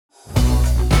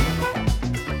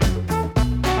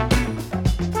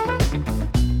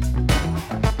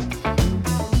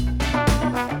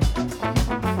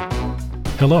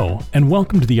Hello, and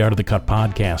welcome to the Art of the Cut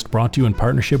podcast, brought to you in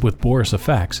partnership with Boris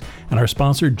FX and our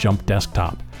sponsor, Jump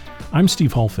Desktop. I'm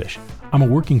Steve Hulfish. I'm a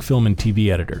working film and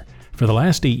TV editor. For the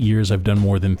last 8 years, I've done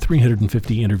more than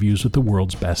 350 interviews with the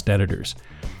world's best editors.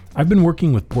 I've been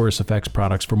working with Boris FX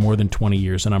products for more than 20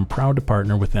 years, and I'm proud to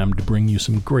partner with them to bring you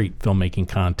some great filmmaking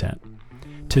content.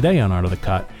 Today on Art of the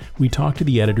Cut, we talk to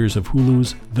the editors of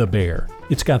Hulu's The Bear.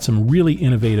 It's got some really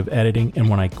innovative editing, and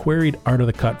when I queried Art of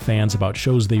the Cut fans about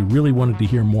shows they really wanted to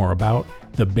hear more about,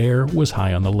 The Bear was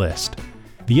high on the list.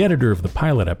 The editor of the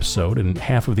pilot episode, and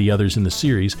half of the others in the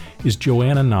series, is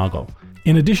Joanna Naugle.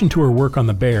 In addition to her work on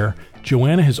The Bear,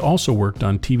 Joanna has also worked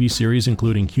on TV series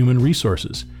including Human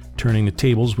Resources, Turning the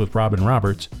Tables with Robin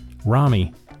Roberts,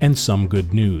 Ramy, and Some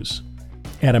Good News.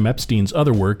 Adam Epstein's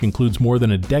other work includes more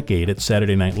than a decade at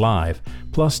Saturday Night Live,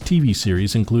 plus TV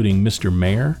series including Mr.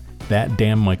 Mayor, That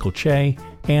Damn Michael Che,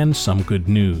 and Some Good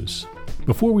News.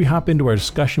 Before we hop into our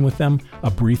discussion with them,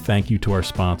 a brief thank you to our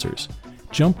sponsors.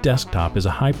 Jump Desktop is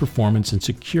a high-performance and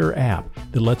secure app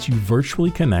that lets you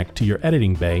virtually connect to your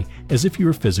editing bay as if you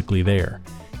were physically there.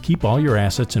 Keep all your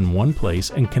assets in one place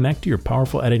and connect to your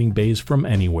powerful editing bays from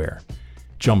anywhere.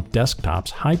 Jump Desktop's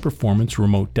high-performance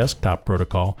remote desktop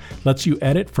protocol lets you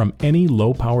edit from any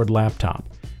low-powered laptop.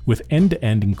 With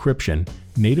end-to-end encryption,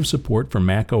 native support for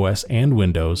macOS and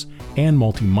Windows, and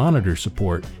multi-monitor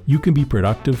support, you can be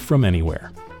productive from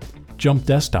anywhere. Jump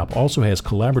Desktop also has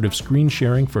collaborative screen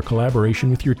sharing for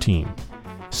collaboration with your team.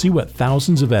 See what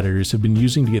thousands of editors have been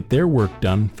using to get their work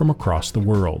done from across the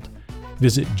world.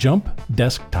 Visit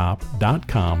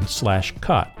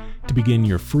jumpdesktop.com/cut to begin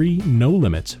your free,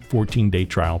 no-limits 14-day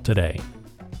trial today.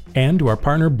 And to our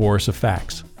partner, Boris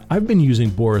FX. I've been using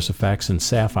Boris FX and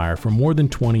Sapphire for more than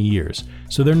 20 years,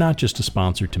 so they're not just a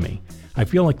sponsor to me. I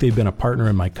feel like they've been a partner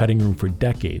in my cutting room for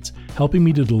decades, helping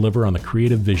me to deliver on the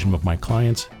creative vision of my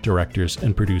clients, directors,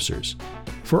 and producers.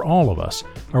 For all of us,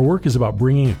 our work is about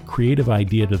bringing a creative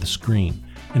idea to the screen,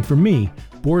 and for me,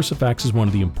 Boris FX is one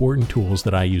of the important tools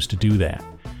that I use to do that.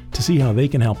 To see how they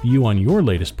can help you on your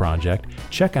latest project,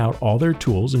 check out all their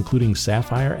tools, including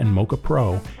Sapphire and Mocha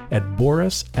Pro, at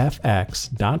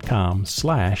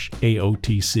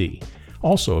borisfx.com/AOTC.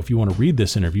 Also, if you want to read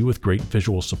this interview with great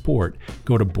visual support,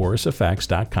 go to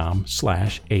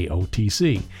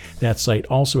borisfx.com/AOTC. That site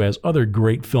also has other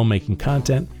great filmmaking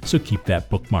content, so keep that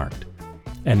bookmarked.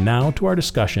 And now to our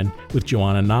discussion with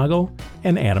Joanna Naugle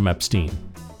and Adam Epstein.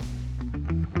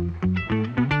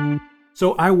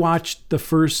 So I watched the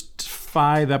first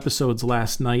 5 episodes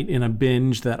last night in a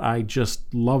binge that I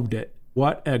just loved it.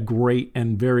 What a great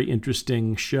and very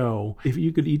interesting show. If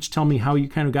you could each tell me how you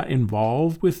kind of got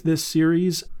involved with this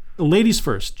series. Ladies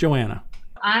first, Joanna.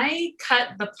 I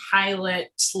cut the pilot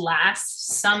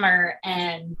last summer,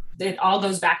 and it all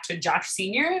goes back to Josh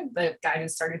Sr., the guy who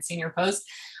started Senior Post.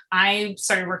 I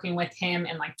started working with him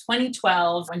in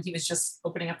 2012 when he was just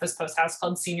opening up this post house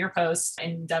called Senior Post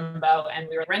in Dumbo, and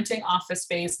we were renting office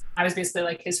space. I was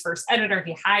basically his first editor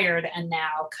he hired, and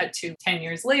now cut to 10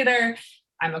 years later,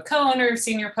 I'm a co-owner of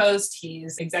Senior Post.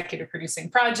 He's executive producing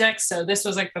projects. So this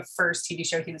was the first TV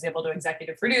show he was able to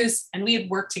executive produce. And we had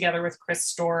worked together with Chris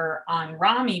Storer on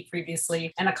Ramy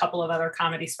previously and a couple of other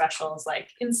comedy specials like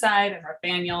Inside and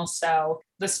Nathaniel. So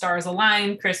the stars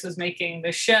aligned. Chris was making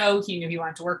the show. He knew he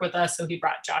wanted to work with us. So he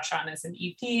brought Josh on as an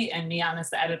EP and me on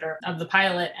as the editor of the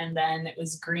pilot. And then it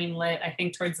was greenlit, I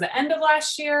think, towards the end of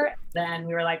last year. Then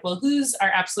we were like, well, who's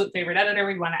our absolute favorite editor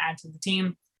we want to add to the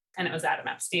team? And it was Adam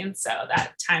Epstein. So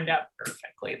that timed out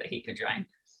perfectly that he could join.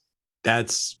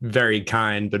 That's very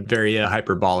kind, but very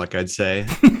hyperbolic, I'd say.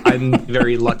 I'm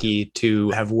very lucky to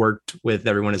have worked with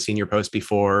everyone at Senior Post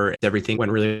before. Everything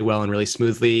went really well and really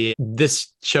smoothly.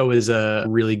 This show is a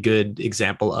really good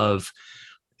example of,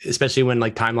 especially when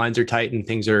timelines are tight and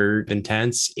things are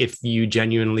intense, if you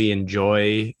genuinely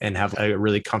enjoy and have a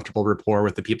really comfortable rapport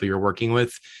with the people you're working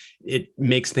with, it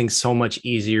makes things so much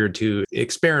easier to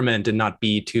experiment and not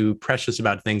be too precious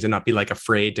about things and not be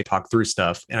afraid to talk through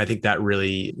stuff. And I think that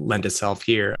really lent itself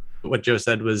here. What Joe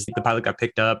said was the pilot got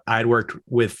picked up. I had worked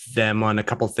with them on a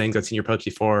couple of things at Senior Post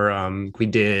before. We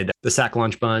did the Sack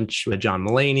Lunch Bunch with John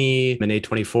Mulaney and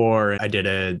A24. I did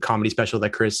a comedy special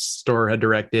that Chris Storer had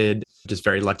directed. Just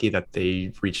very lucky that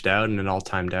they reached out and it all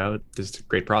timed out. Just a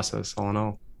great process, all in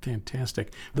all.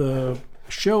 Fantastic. The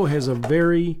show has a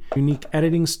very unique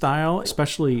editing style,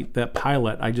 especially that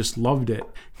pilot. I just loved it.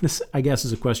 This, I guess,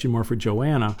 is a question more for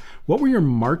Joanna. What were your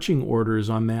marching orders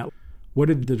on that? What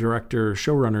did the director,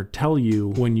 showrunner tell you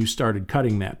when you started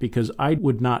cutting that? Because I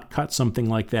would not cut something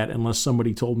like that unless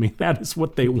somebody told me that is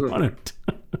what they wanted.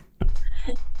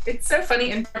 It's so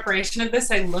funny. In preparation of this,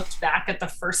 I looked back at the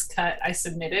first cut I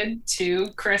submitted to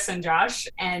Chris and Josh,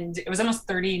 and it was almost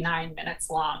 39 minutes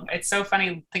long. It's so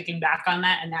funny thinking back on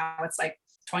that. And now it's like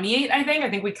 28, I think. I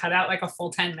think we cut out like a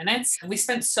full 10 minutes. We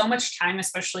spent so much time,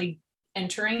 especially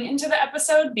entering into the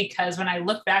episode, because when I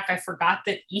look back, I forgot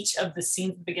that each of the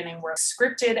scenes at the beginning were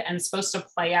scripted and supposed to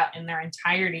play out in their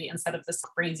entirety instead of this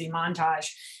crazy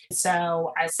montage.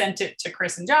 So I sent it to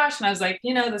Chris and Josh and I was like,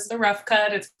 this is a rough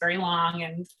cut. It's very long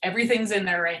and everything's in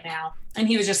there right now. And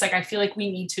he was just like, I feel like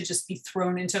we need to just be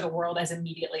thrown into the world as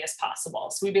immediately as possible.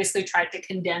 So we basically tried to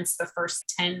condense the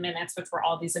first 10 minutes, which were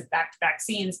all these like back-to-back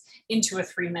scenes, into a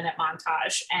 3-minute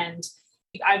montage. And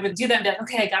I would do that.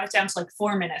 Okay, I got it down to like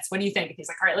 4 minutes. What do you think? And he's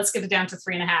like, all right, let's get it down to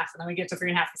 3.5. And then we get to 3.5. He's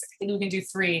like, I think we can do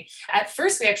 3. At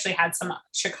first, we actually had some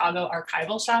Chicago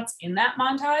archival shots in that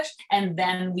montage, and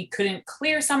then we couldn't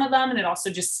clear some of them. And it also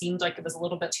just seemed like it was a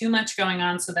little bit too much going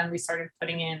on. So then we started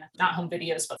putting in not home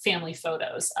videos, but family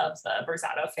photos of the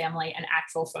Berzato family and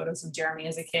actual photos of Jeremy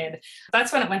as a kid.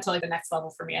 That's when it went to like the next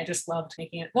level for me. I just loved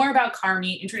making it more about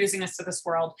Carmy, introducing us to this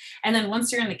world. And then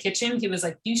once you're in the kitchen, he was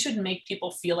like, you should make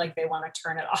people feel like they want to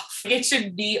turn it off. It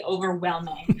should be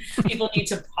overwhelming. People need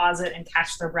to pause it and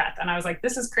catch their breath. And I was like,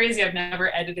 this is crazy. I've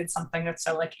never edited something that's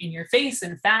so like in your face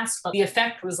and fast. But the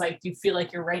effect was like, you feel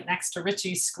like you're right next to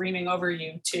Richie screaming over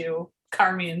you to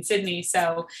Carmy and Sydney.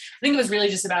 So I think it was really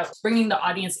just about bringing the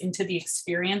audience into the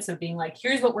experience of being like,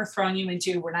 here's what we're throwing you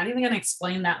into. We're not even going to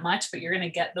explain that much, but you're going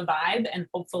to get the vibe. And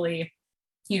hopefully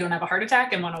you don't have a heart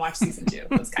attack and want to watch season 2.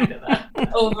 That's kind of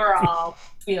the overall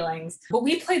feelings. But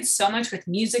we played so much with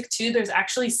music too. There's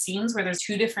actually scenes where there's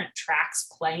 2 different tracks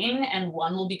playing, and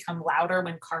one will become louder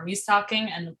when Carmy's talking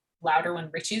and louder when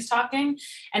Richie's talking.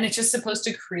 And it's just supposed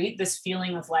to create this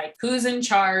feeling of like, who's in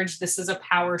charge? This is a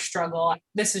power struggle.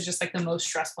 This is just like the most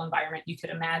stressful environment you could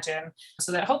imagine.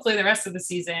 So that hopefully the rest of the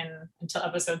season until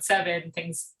episode 7,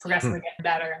 things progressively get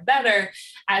better and better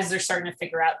as they're starting to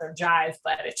figure out their jive.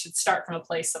 But it should start from a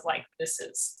place of like, this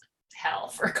is hell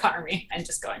for Carmy, and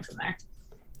just going from there.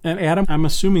 And Adam, I'm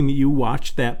assuming that you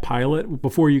watched that pilot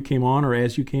before you came on or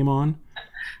as you came on?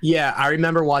 Yeah, I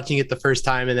remember watching it the first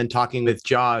time and then talking with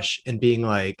Josh and being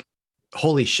like,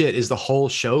 holy shit, is the whole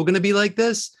show going to be like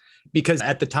this? Because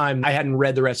at the time I hadn't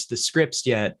read the rest of the scripts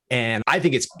yet. And I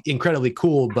think it's incredibly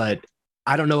cool, but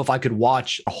I don't know if I could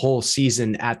watch a whole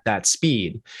season at that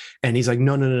speed. And he's like,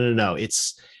 no.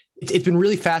 It's been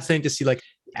really fascinating to see like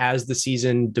as the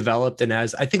season developed, and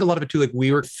as I think a lot of it too, like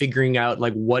we were figuring out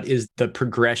like what is the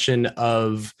progression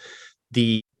of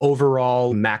the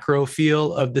overall macro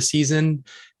feel of the season,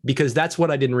 because that's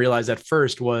what I didn't realize at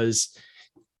first was,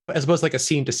 as opposed to like a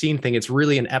scene to scene thing, it's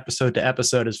really an episode to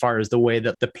episode as far as the way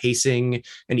that the pacing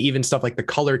and even stuff like the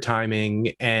color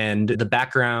timing and the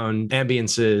background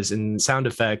ambiances and sound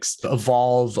effects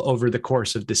evolve over the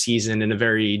course of the season in a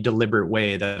very deliberate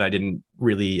way that I didn't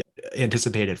really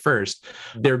anticipate at first.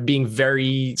 They're being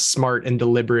very smart and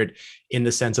deliberate in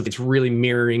the sense of it's really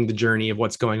mirroring the journey of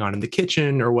what's going on in the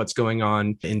kitchen or what's going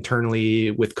on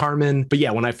internally with Carmen. But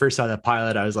yeah, when I first saw that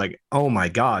pilot, I was like, oh my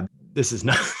God, this is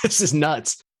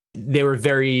nuts. They were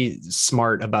very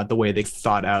smart about the way they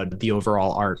thought out the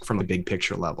overall arc from a big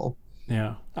picture level.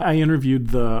 Yeah. I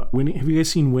interviewed the Winning. Have you guys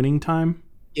seen Winning Time?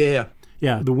 Yeah.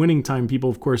 Yeah. The Winning Time people,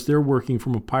 of course, they're working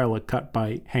from a pilot cut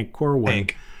by Hank Corwin.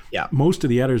 Yeah. Most of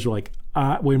the editors are like,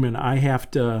 wait a minute, I have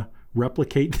to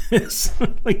replicate this.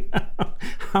 Like,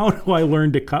 how do I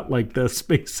learn to cut like this,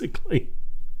 basically?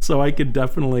 So I could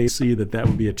definitely see that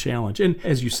would be a challenge. And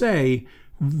as you say,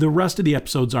 the rest of the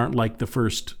episodes aren't like the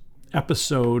first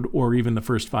episode or even the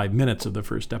first 5 minutes of the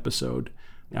first episode.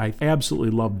 I absolutely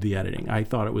loved the editing. I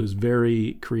thought it was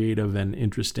very creative and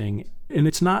interesting. And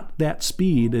it's not that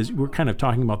speed, as we're kind of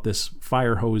talking about this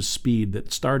fire hose speed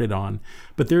that started on,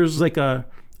 but there's like a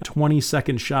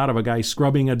 20-second shot of a guy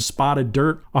scrubbing a spot of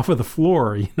dirt off of the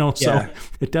floor, so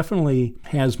it definitely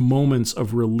has moments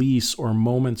of release or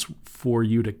moments for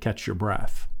you to catch your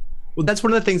breath. Well, that's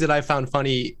one of the things that I found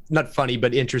not funny,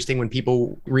 but interesting when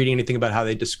people reading anything about how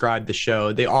they describe the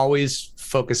show. They always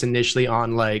focus initially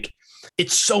on like,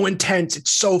 it's so intense,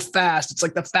 it's so fast, it's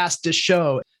like the fastest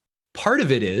show. Part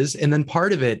of it is, and then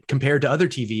part of it compared to other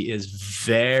TV is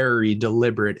very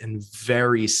deliberate and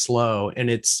very slow. And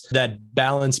it's that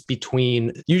balance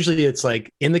between, usually it's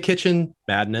like in the kitchen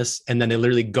madness. And then they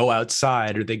literally go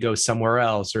outside or they go somewhere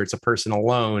else, or it's a person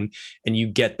alone, and you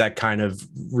get that kind of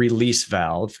release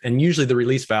valve. And usually the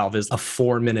release valve is a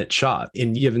 4-minute shot.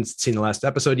 And you haven't seen the last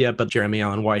episode yet, but Jeremy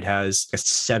Allen White has a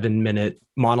 7-minute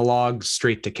monologue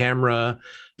straight to camera.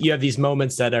 You have these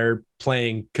moments that are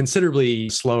playing considerably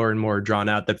slower and more drawn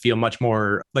out that feel much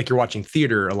more like you're watching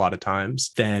theater a lot of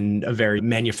times than a very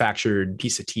manufactured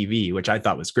piece of TV, which I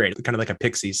thought was great. Kind of like a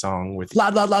Pixie song with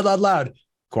loud, loud, loud, loud, loud,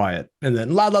 quiet, and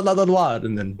then loud, loud, loud, loud, loud,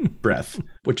 and then breath,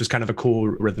 which is kind of a cool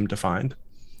rhythm to find.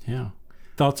 Yeah.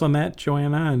 Thoughts on that,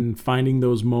 Joanna, and finding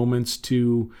those moments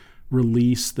to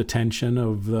release the tension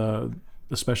of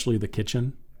especially the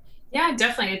kitchen? Yeah,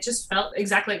 definitely. It just felt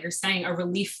exactly like you're saying, a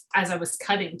relief as I was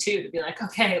cutting too, to be like,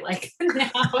 okay, like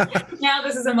now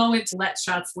this is a moment to let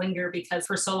shots linger, because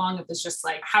for so long it was just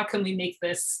like, how can we make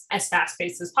this as fast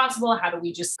paced as possible? How do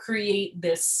we just create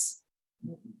this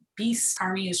beast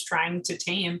Ramy is trying to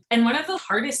tame? And one of the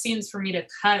hardest scenes for me to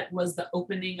cut was the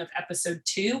opening of episode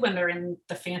 2 when they're in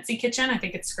the fancy kitchen. I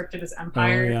think it's scripted as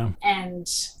Empire. Oh, yeah. And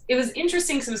it was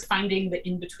interesting because it was finding the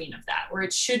in-between of that, where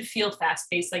it should feel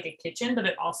fast-paced like a kitchen, but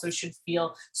it also should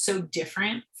feel so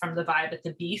different from the vibe at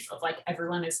the Beef of like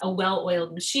everyone is a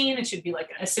well-oiled machine. It should be like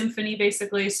a symphony,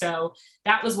 basically. So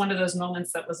that was one of those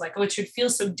moments that was like, oh, it should feel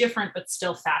so different, but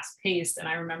still fast-paced. And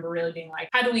I remember really being like,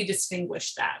 how do we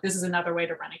distinguish that? This is another way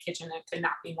to run a kitchen that could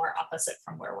not be more opposite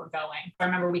from where we're going. I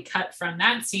remember we cut from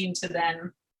that scene to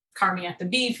then Ramy at the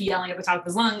Beef yelling at the top of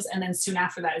his lungs, and then soon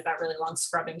after that is that really long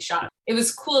scrubbing shot. It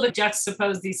was cool to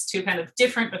juxtapose these two kind of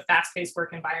different but fast-paced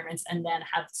work environments, and then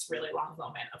have this really long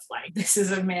moment of like, this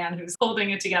is a man who's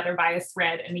holding it together by a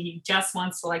thread, and he just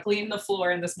wants to like clean the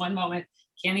floor in this one moment.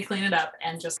 Can he clean it up?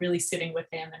 And just really sitting with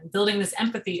him and building this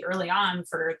empathy early on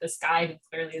for this guy who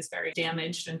clearly is very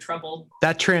damaged and troubled.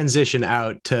 That transition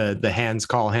out to the hands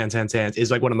call, hands, hands, hands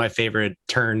is like one of my favorite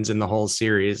turns in the whole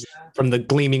series. Yeah. From the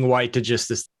gleaming white to just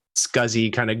this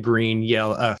scuzzy kind of green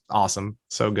yellow. Awesome.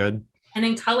 So good. And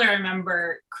in color, I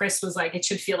remember Chris was like, it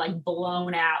should feel like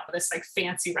blown out. This like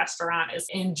fancy restaurant is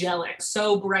angelic,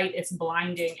 so bright, it's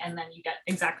blinding. And then you get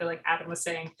exactly like Adam was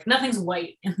saying, nothing's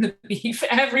white in the Beef.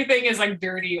 Everything is like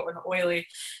dirty and oily,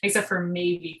 except for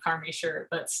maybe Ramy's shirt,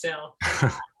 but still.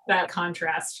 That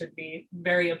contrast should be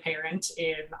very apparent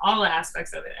in all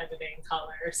aspects of it: editing,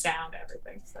 color, sound,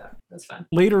 everything. So it was fun.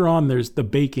 Later on, there's the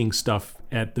baking stuff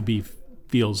at the Beef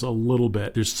feels a little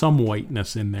bit, there's some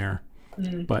whiteness in there.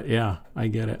 But yeah, I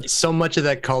get it. So much of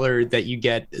that color that you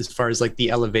get as far as like the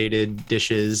elevated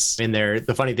dishes in there.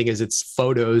 The funny thing is it's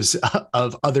photos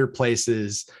of other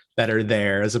places that are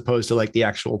there as opposed to like the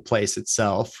actual place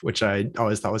itself, which I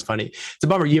always thought was funny. It's a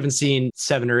bummer you haven't seen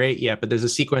 7 or 8 yet, but there's a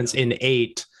sequence in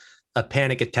 8, a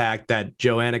panic attack that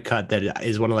Joanna cut that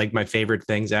is one of like my favorite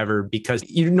things ever, because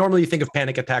you normally think of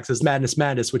panic attacks as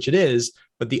madness, which it is,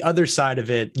 but the other side of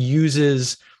it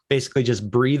uses basically just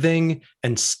breathing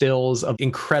and stills of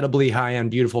incredibly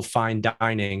high-end, beautiful, fine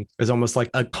dining. Is almost like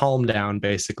a calm down,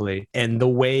 basically. And the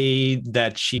way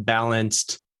that she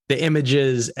balanced the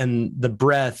images and the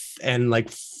breath and like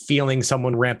feeling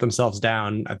someone ramp themselves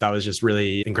down, I thought was just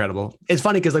really incredible. It's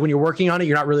funny because like when you're working on it,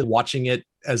 you're not really watching it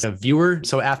as a viewer.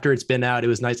 So after it's been out, it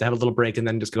was nice to have a little break and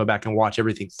then just go back and watch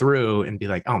everything through and be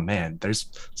like, oh man, there's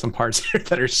some parts here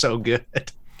that are so good.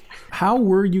 How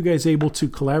were you guys able to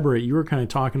collaborate? You were kind of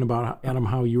talking about, Adam,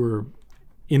 how you were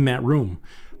in that room.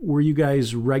 Were you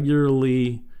guys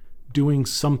regularly doing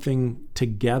something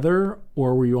together,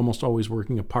 or were you almost always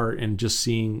working apart and just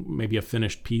seeing maybe a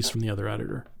finished piece from the other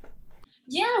editor?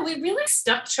 Yeah, we really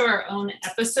stuck to our own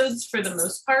episodes for the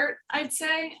most part, I'd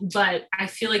say. But I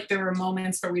feel like there were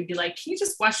moments where we'd be like, can you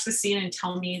just watch the scene and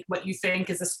tell me what you think?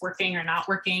 Is this working or not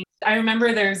working? I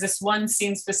remember there's this one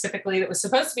scene specifically that was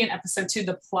supposed to be in episode 2,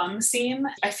 the plum scene.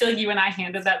 I feel like you and I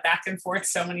handed that back and forth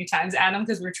so many times, Adam,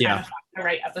 because we were trying to find the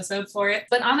right episode for it.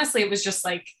 But honestly, it was just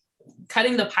like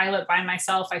cutting the pilot by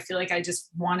myself. I feel like I just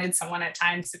wanted someone at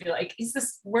times to be like, is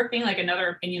this working? Like another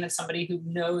opinion of somebody who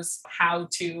knows how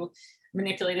to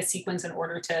manipulate a sequence in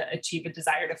order to achieve a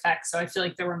desired effect. So I feel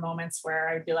like there were moments where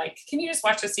I'd be like, can you just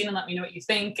watch the scene and let me know what you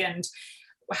think? And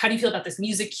how do you feel about this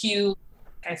music cue?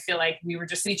 I feel like we were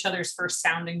just each other's first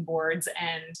sounding boards.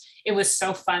 And it was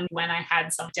so fun when I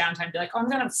had some downtime to be like, oh, I'm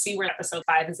going to see where episode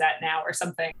 5 is at now or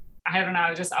something. I don't know. I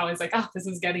was just always like, oh, this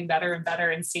is getting better and better.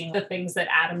 And seeing the things that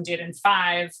Adam did in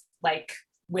 5, like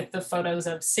with the photos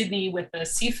of Sydney with the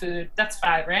seafood, that's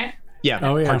 5, right? Yeah.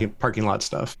 Oh, yeah. Parking lot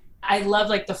stuff. I love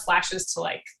like the flashes to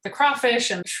like the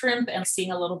crawfish and shrimp and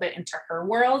seeing a little bit into her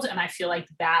world. And I feel like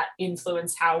that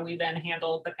influenced how we then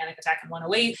handled the panic attack in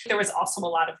 108. There was also a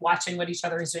lot of watching what each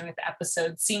other is doing with the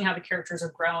episode, seeing how the characters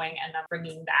are growing and then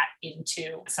bringing that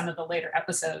into some of the later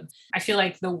episodes. I feel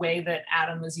like the way that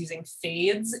Adam was using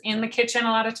fades in the kitchen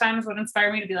a lot of times would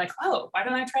inspire me to be like, oh, why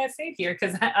don't I try a fade here?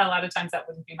 Because a lot of times that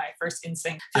wouldn't be my first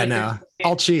instinct. I know.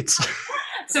 All cheats.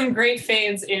 Some great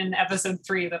fades in episode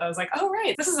 3 that I was like, oh,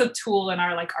 right, this is a tool in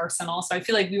our like arsenal. So I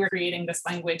feel like we were creating this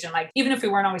language, and like, even if we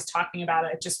weren't always talking about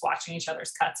it, just watching each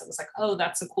other's cuts, it was like, oh,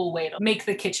 that's a cool way to make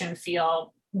the kitchen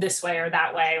feel this way or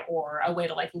that way, or a way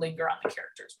to like linger on the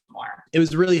characters more. It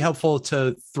was really helpful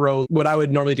to throw, what I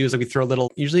would normally do is like we throw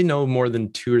little, usually no more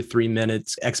than 2 or 3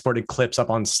 minutes exported clips up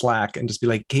on Slack and just be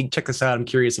like, hey, check this out. I'm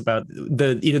curious about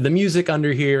either the music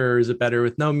under here, or is it better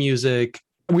with no music?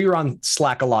 We were on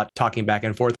Slack a lot talking back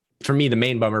and forth. For me, the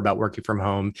main bummer about working from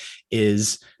home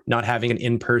is not having an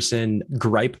in-person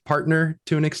gripe partner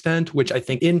to an extent, which I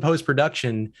think in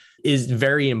post-production is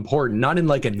very important, not in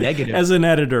like a negative. As an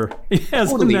editor.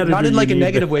 Totally. Not in like a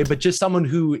negative way, but just someone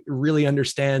who really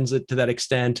understands it to that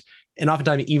extent. And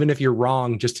oftentimes, even if you're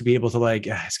wrong, just to be able to like,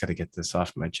 I just got to get this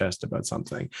off my chest about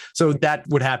something. So that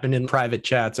would happen in private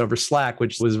chats over Slack,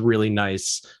 which was really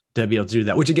nice to be able to do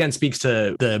that, which again speaks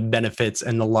to the benefits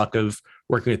and the luck of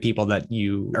working with people that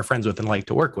you are friends with and like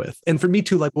to work with. And for me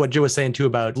too, like what Joe was saying too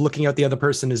about looking at what the other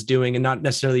person is doing and not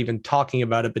necessarily even talking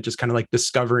about it, but just kind of like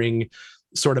discovering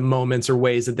sort of moments or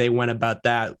ways that they went about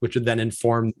that, which would then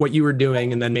inform what you were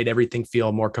doing and then made everything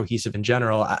feel more cohesive in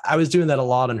general. I was doing that a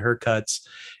lot on her cuts.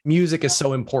 Music is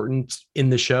so important in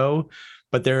the show,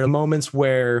 but there are moments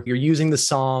where you're using the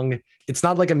song. It's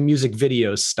not like a music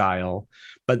video style,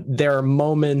 but there are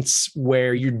moments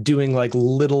where you're doing like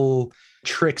little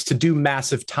tricks to do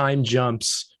massive time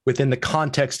jumps within the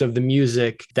context of the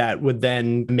music that would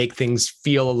then make things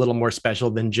feel a little more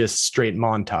special than just straight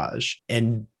montage.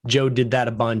 And Joe did that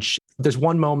a bunch. There's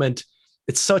one moment,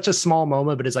 it's such a small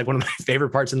moment, but it's like one of my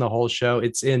favorite parts in the whole show.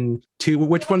 It's in 2.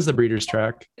 Which one's the Breeders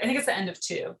track? I think it's the end of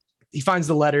 2. He finds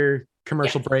the letter,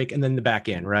 commercial break, and then the back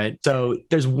end, right? So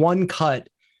there's one cut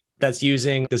that's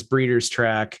using this Breeders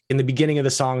track. In the beginning of the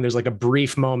song, there's like a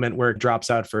brief moment where it drops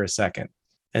out for a second.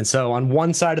 And so on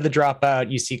one side of the dropout,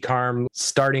 you see Carm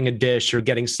starting a dish or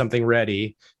getting something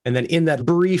ready. And then in that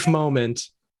brief moment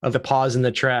of the pause in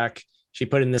the track, she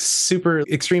put in this super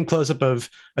extreme close-up of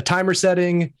a timer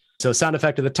setting. So sound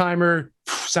effect of the timer,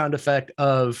 sound effect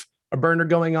of a burner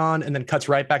going on, and then cuts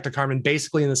right back to Carmen,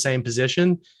 basically in the same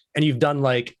position. And you've done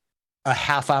like a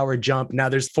half-hour jump. Now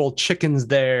there's full chickens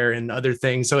there and other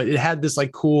things. So it had this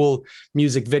like cool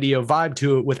music video vibe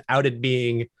to it without it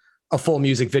being a full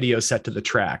music video set to the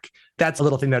track. That's a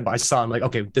little thing that I saw. I'm like,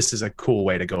 okay, this is a cool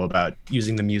way to go about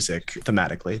using the music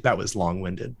thematically. That was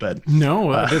long-winded, but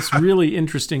no, that's really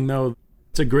interesting though.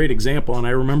 It's a great example. And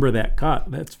I remember that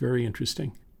cut. That's very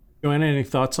interesting. Joanna, any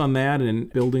thoughts on that and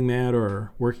building that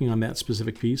or working on that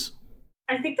specific piece?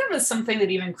 I think that was something that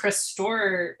even Chris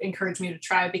Storer encouraged me to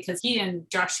try, because he and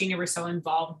Josh Senior were so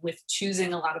involved with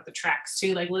choosing a lot of the tracks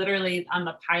too. Like literally on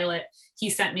the pilot, he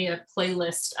sent me a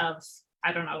playlist of,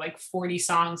 I don't know, like 40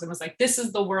 songs and was like, this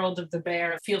is the world of the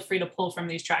bear. Feel free to pull from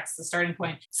these tracks as the starting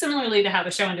point. Similarly to how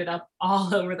the show ended up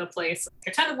all over the place.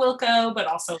 A ton of Wilco, but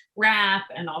also rap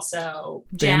and also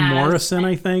jazz. Van Morrison,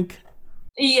 I think.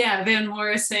 Yeah, Van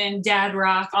Morrison, dad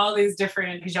rock, all these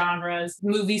different genres,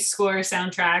 movie score,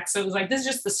 soundtracks. So it was like, this is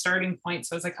just the starting point.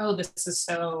 So I was like, oh, this is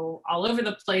so all over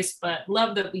the place, but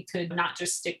love that we could not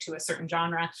just stick to a certain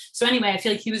genre. So anyway, I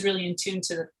feel like he was really in tune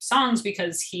to the songs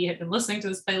because he had been listening to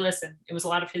this playlist and it was a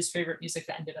lot of his favorite music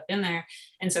that ended up in there.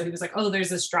 And so he was like, oh, there's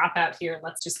this dropout here.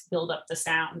 Let's just build up the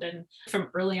sound. And from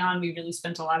early on, we really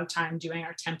spent a lot of time doing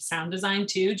our temp sound design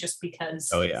too, just because,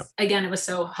 again, it was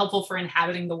so helpful for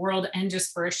inhabiting the world and just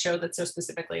for a show that's so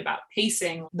specifically about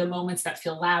pacing. The moments that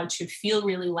feel loud should feel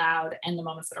really loud, and the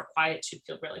moments that are quiet should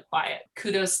feel really quiet.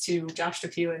 Kudos to Josh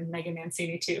DePew and Megan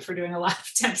Mancini too for doing a lot of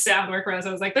temp sound work, whereas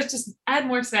I was like, let's just add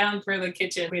more sound for the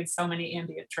kitchen. We had so many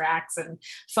ambient tracks and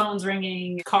phones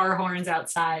ringing, car horns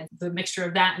outside. The mixture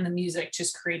of that and the music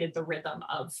just created the rhythm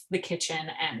of the kitchen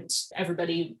and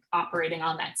everybody operating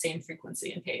on that same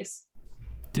frequency and pace.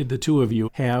 Did the two of you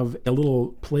have a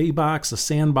little play box, a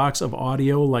sandbox of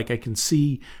audio? Like I can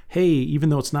see, hey, even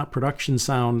though it's not production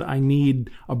sound, I need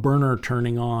a burner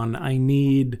turning on. I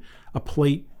need a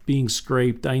plate being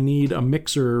scraped. I need a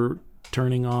mixer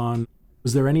turning on.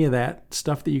 Was there any of that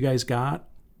stuff that you guys got?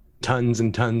 Tons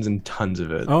and tons and tons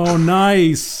of it. Oh,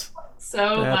 nice.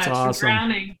 So That's much.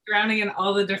 awesome. Drowning in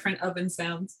all the different oven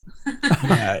sounds.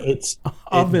 Yeah, it's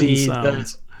oven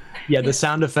sounds. Yeah, the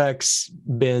sound effects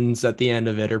bins at the end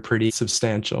of it are pretty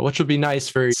substantial, which would be nice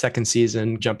for second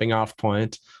season jumping off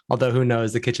point. Although who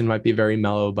knows, the kitchen might be very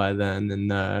mellow by then,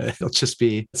 and it'll just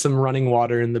be some running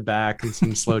water in the back and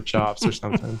some slow chops or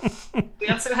something. We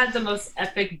also had the most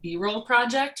epic B-roll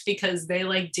project because they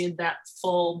like did that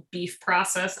full beef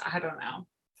process. I don't know,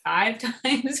 5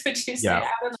 times, would you say? Yeah.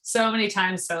 So many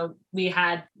times. So we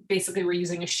had, basically we're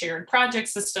using a shared project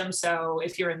system. So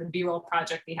if you're in the B-roll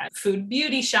project, we had food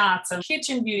beauty shots,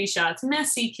 kitchen beauty shots,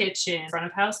 messy kitchen, front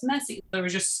of house messy. There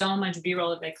was just so much B-roll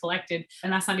that they collected.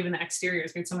 And that's not even the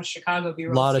exteriors. We had so much Chicago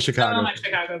B-roll. A lot of Chicago. So much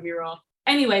Chicago B-roll.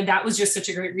 Anyway, that was just such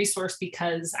a great resource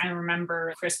because I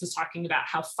remember Chris was talking about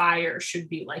how fire should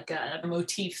be like a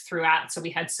motif throughout. So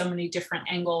we had so many different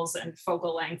angles and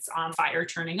focal lengths on fire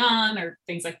turning on or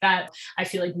things like that. I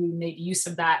feel like we made use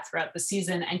of that throughout the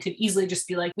season and could easily just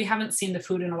be like, we haven't seen the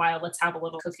food in a while. Let's have a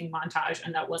little cooking montage.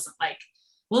 And that wasn't like,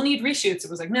 we'll need reshoots. It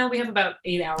was like, no, we have about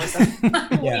 8 hours.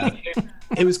 Yeah.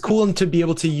 It was cool to be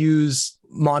able to use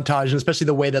montage, and especially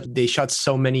the way that they shot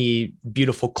so many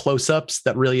beautiful close-ups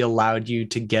that really allowed you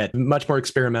to get much more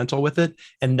experimental with it.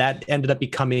 And that ended up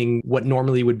becoming what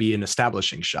normally would be an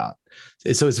establishing shot.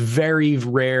 So it's very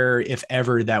rare, if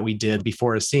ever, that we did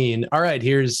before a scene, all right,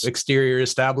 here's exterior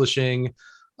establishing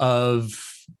of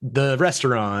the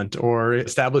restaurant or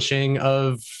establishing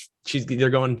of they're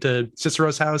going to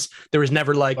Cicero's house. There was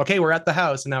never like, okay, we're at the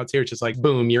house and now it's here. It's just like,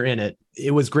 boom, you're in it.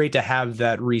 It was great to have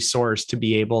that resource to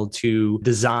be able to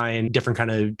design different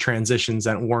kind of transitions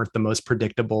that weren't the most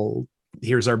predictable.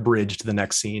 Here's our bridge to the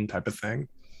next scene type of thing.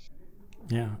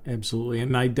 Yeah, absolutely.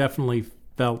 And I definitely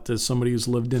felt, as somebody who's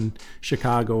lived in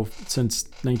Chicago since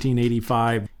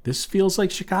 1985, this feels like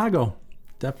Chicago.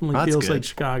 Definitely feels like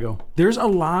Chicago. There's a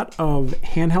lot of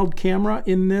handheld camera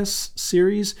in this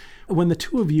series. When the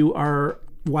two of you are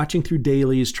watching through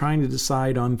dailies, trying to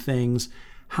decide on things,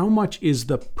 how much is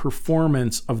the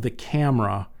performance of the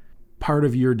camera part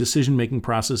of your decision-making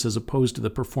process as opposed to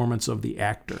the performance of the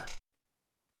actor?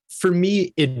 For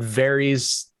me, it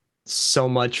varies so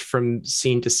much from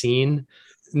scene to scene.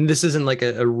 And this isn't like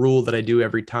a rule that I do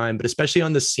every time, but especially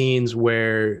on the scenes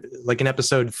where, like in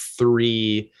episode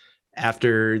 3,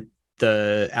 after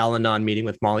the Al-Anon meeting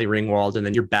with Molly Ringwald, and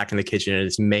then you're back in the kitchen and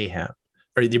it's mayhem,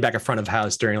 or you're back at front of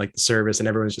house during like the service and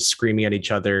everyone's just screaming at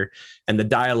each other, and the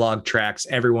dialogue tracks,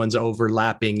 everyone's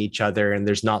overlapping each other, and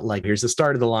there's not like, here's the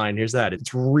start of the line, here's that.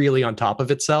 It's really on top of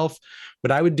itself.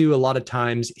 What I would do a lot of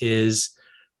times is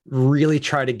really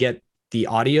try to get the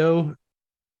audio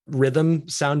rhythm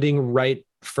sounding right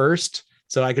first.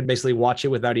 So I could basically watch it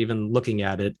without even looking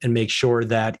at it and make sure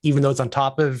that even though it's on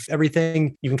top of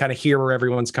everything, you can kind of hear where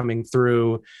everyone's coming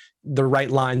through. The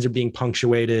right lines are being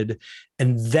punctuated,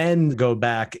 and then go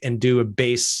back and do a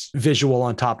base visual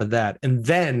on top of that. And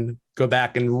then go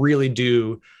back and really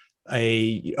do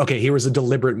here was a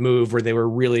deliberate move where they were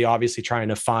really obviously trying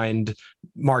to find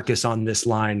Marcus on this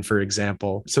line, for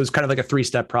example. So it's kind of like a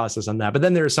 3-step process on that. But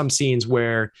then there are some scenes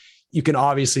where you can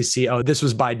obviously see, oh, this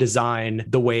was by design,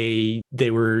 the way they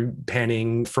were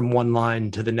panning from one line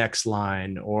to the next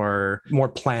line, or more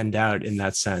planned out in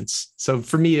that sense. So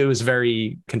for me, it was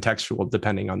very contextual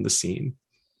depending on the scene.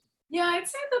 Yeah, I'd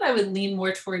say that I would lean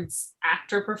more towards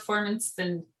actor performance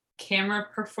than camera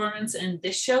performance in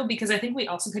this show, because I think we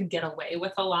also could get away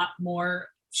with a lot more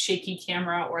shaky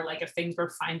camera, or like if things were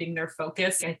finding their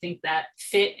focus. I think that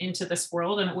fit into this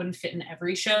world, and it wouldn't fit in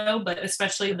every show, but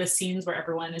especially the scenes where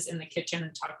everyone is in the kitchen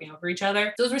and talking over each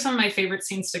other. Those were some of my favorite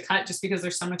scenes to cut, just because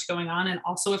there's so much going on. And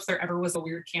also, if there ever was a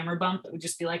weird camera bump, it would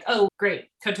just be like, oh, great,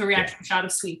 cut to a reaction shot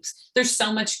of sweeps. There's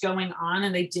so much going on,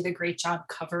 and they did a great job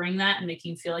covering that and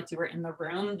making you feel like you were in the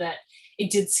room, that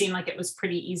it did seem like it was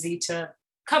pretty easy to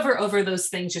cover over those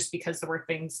things, just because there were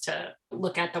things to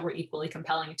look at that were equally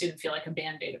compelling. It didn't feel like a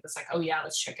Band-Aid. It was like, oh yeah,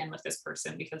 let's check in with this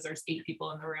person because there's 8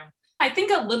 people in the room. I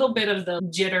think a little bit of the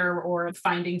jitter or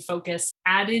finding focus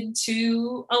added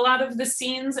to a lot of the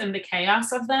scenes and the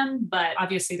chaos of them. But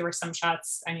obviously there were some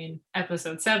shots. I mean,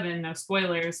 episode 7, no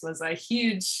spoilers, was a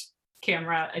huge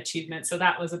camera achievement. So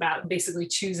that was about basically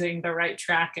choosing the right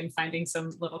track and finding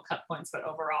some little cut points. But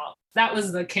overall, that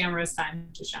was the camera's time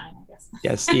to shine, I guess.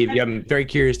 Yeah, Steve, I'm very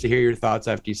curious to hear your thoughts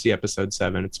after you see episode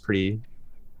 7. It's pretty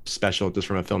special just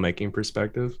from a filmmaking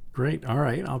perspective. Great. All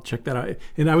right. I'll check that out.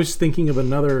 And I was thinking of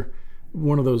another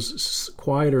one of those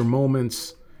quieter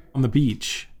moments on the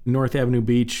beach, North Avenue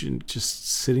Beach, and just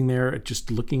sitting there,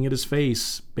 just looking at his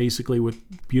face, basically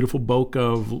with beautiful bokeh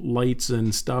of lights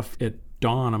and stuff at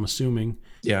dawn, I'm assuming.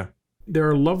 Yeah. There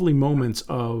are lovely moments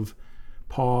of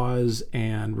pause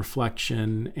and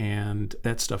reflection, and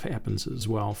that stuff happens as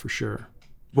well, for sure.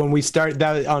 When we start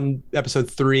that on episode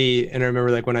 3, and I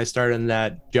remember like when I started on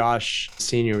that, Josh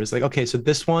Sr. was like, okay, so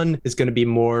this one is going to be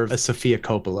more of a Sofia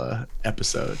Coppola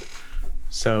episode.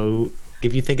 So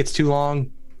if you think it's too long,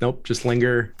 nope, just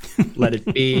linger, let it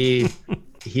be.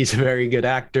 He's a very good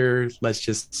actor. Let's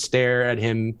just stare at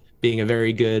him being a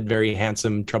very good, very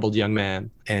handsome, troubled young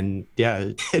man. And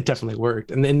yeah, it definitely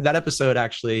worked. And in that episode,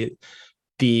 actually,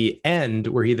 the end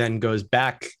where he then goes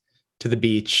back to the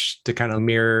beach to kind of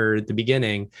mirror the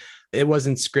beginning, it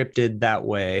wasn't scripted that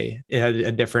way. It had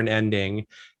a different ending.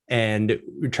 And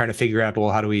we're trying to figure out,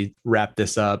 well, how do we wrap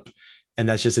this up? And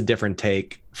that's just a different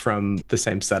take from the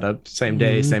same setup, same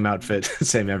day, same outfit,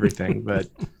 same everything. But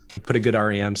put a good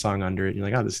REM song under it. And you're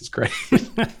like, oh, this is great.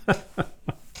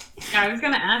 Yeah, I was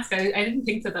going to ask. I didn't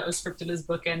think that was scripted as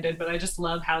bookended, but I just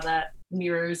love how that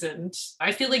mirrors. And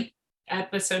I feel like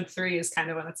episode 3 is kind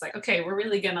of when it's like, okay, we're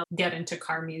really going to get into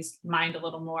Carmy's mind a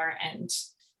little more. And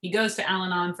he goes to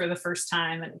Al-Anon for the first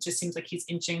time, and it just seems like he's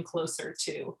inching closer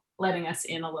to letting us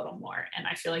in a little more. And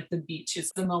I feel like the beach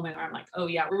is the moment where I'm like, oh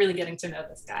yeah, we're really getting to know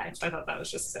this guy. So I thought that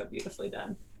was just so beautifully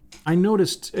done. I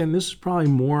noticed, and this is probably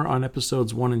more on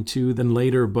episodes 1 and 2 than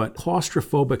later, but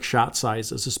claustrophobic shot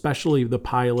sizes, especially the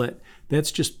pilot,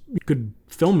 that's just good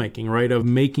filmmaking, right? Of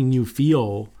making you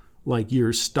feel like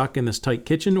you're stuck in this tight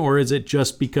kitchen, or is it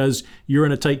just because you're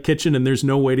in a tight kitchen and there's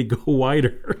no way to go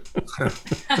wider?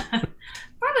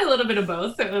 Probably a little bit of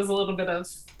both. It was a little bit of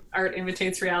art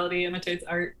imitates reality, imitates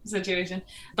art situation.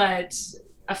 But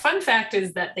a fun fact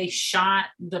is that they shot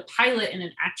the pilot in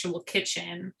an actual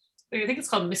kitchen. I think it's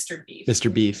called Mr. Beef.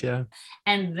 Mr. Beef, yeah.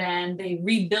 And then they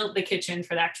rebuilt the kitchen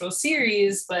for the actual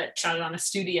series, but shot it on a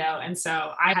studio. And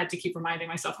so I had to keep reminding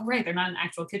myself, oh, right, they're not an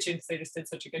actual kitchen because they just did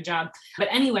such a good job. But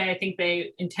anyway, I think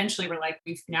they intentionally were like,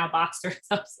 we've now boxed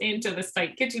ourselves into this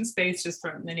tight kitchen space just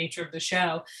from the nature of the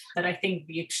show. But I think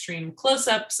the extreme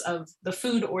close-ups of the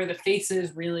food or the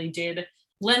faces really did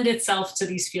lend itself to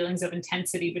these feelings of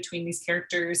intensity between these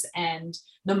characters. And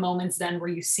the moments then where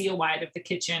you see a wide of the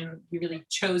kitchen, you really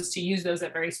chose to use those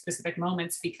at very specific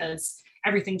moments because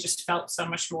everything just felt so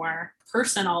much more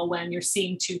personal when you're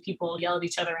seeing two people yell at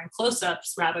each other in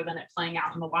close-ups rather than it playing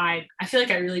out in the wide. I feel like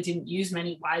I really didn't use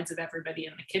many wides of everybody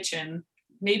in the kitchen.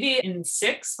 Maybe in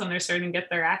 6, when they're starting to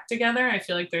get their act together, I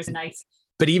feel like there's a nice...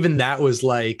 But even that was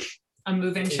like... a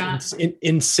moving shot.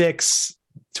 In 6...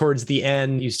 towards the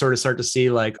end, you sort of start to see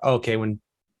like, okay, when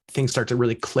things start to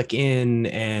really click in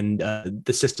and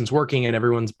the system's working and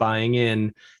everyone's buying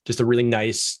in, just a really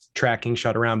nice tracking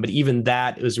shot around. But even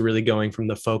that was really going from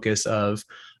the focus of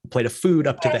a plate of food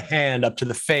up to the hand, up to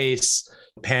the face,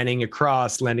 panning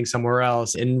across, landing somewhere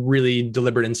else, and really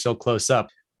deliberate and still close up.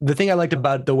 The thing I liked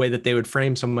about the way that they would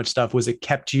frame so much stuff was it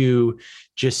kept you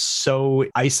just so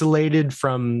isolated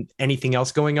from anything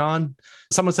else going on.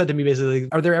 Someone said to me basically,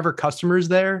 are there ever customers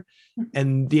there?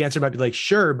 And the answer might be like,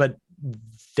 sure, but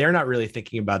they're not really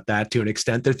thinking about that to an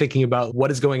extent. They're thinking about what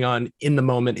is going on in the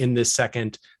moment, in this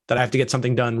second, that I have to get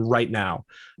something done right now.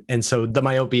 And so the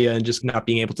myopia and just not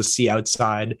being able to see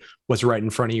outside what's right in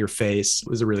front of your face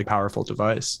was a really powerful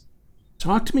device.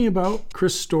 Talk to me about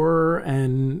Chris Storer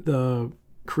and the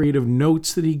creative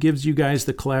notes that he gives you guys,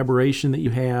 the collaboration that you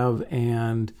have,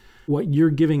 and what you're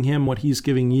giving him, what he's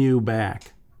giving you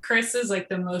back. Chris is like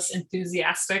the most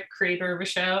enthusiastic creator of a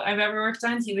show I've ever worked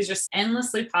on. He was just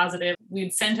endlessly positive.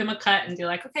 We'd send him a cut and be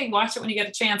like, okay, watch it when you get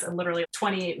a chance. And literally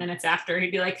 28 minutes after,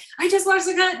 he'd be like, I just watched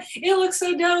the cut. It looks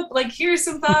so dope. Like, here's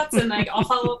some thoughts. And like, I'll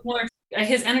follow up more.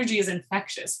 His energy is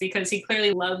infectious because he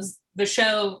clearly loves the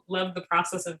show, loved the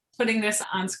process of putting this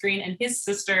on screen. And his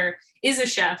sister is a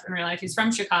chef in real life. He's from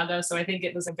Chicago. So I think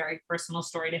it was a very personal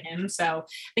story to him. So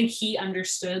I think he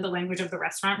understood the language of the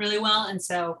restaurant really well. And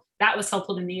so that was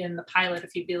helpful to me in the pilot.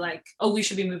 If he'd be like, oh, we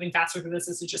should be moving faster through this.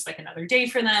 This is just like another day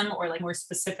for them, or like more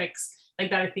specifics like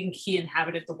that. I think he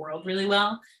inhabited the world really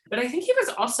well. But I think he was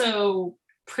also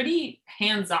pretty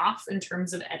hands-off in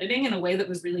terms of editing in a way that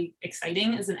was really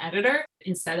exciting as an editor.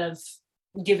 Instead of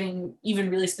giving even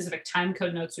really specific time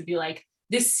code notes, would be like,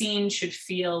 this scene should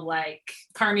feel like,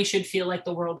 Carmy should feel like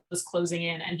the world is closing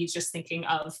in and he's just thinking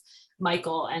of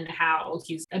Michael and how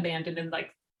he's abandoned in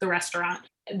like the restaurant.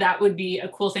 That would be a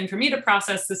cool thing for me to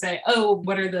process, to say, oh,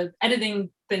 what are the editing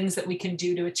things that we can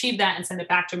do to achieve that, and send it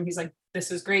back to him. He's like,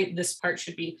 this is great. This part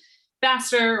should be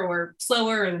faster or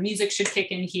slower, or the music should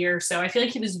kick in here. So I feel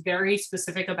like he was very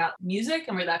specific about music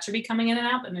and where that should be coming in and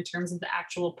out. And in terms of the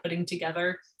actual putting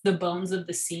together the bones of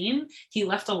the scene, he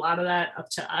left a lot of that up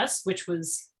to us, which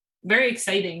was very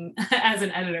exciting as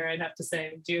an editor, I'd have to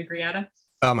say. Do you agree, Adam?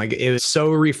 Oh my God, it was so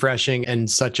refreshing and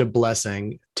such a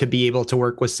blessing to be able to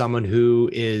work with someone who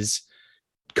is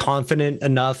confident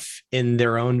enough in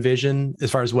their own vision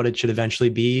as far as what it should eventually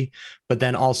be, but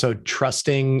then also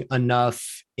trusting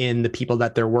enough in the people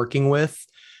that they're working with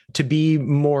to be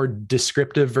more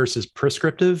descriptive versus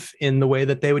prescriptive in the way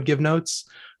that they would give notes.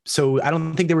 So I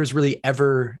don't think there was really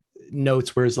ever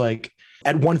notes where it's like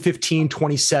at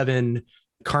 1:15:27,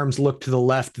 Carm's look to the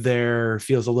left there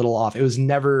feels a little off. It was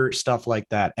never stuff like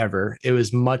that ever. It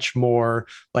was much more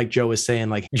like Joe was saying,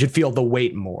 like you should feel the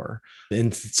weight more.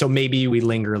 And so maybe we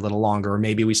linger a little longer, or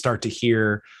maybe we start to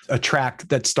hear a track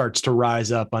that starts to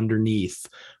rise up underneath.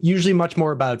 Usually much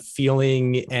more about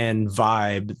feeling and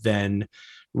vibe than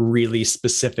really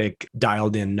specific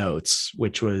dialed in notes,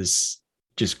 which was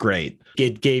just great.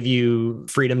 It gave you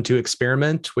freedom to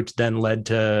experiment, which then led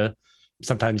to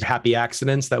sometimes happy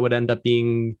accidents that would end up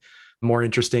being more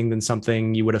interesting than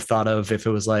something you would have thought of if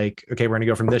it was like, okay, we're going to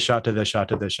go from this shot to this shot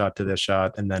to this shot to this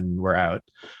shot, and then we're out.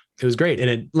 It was great. And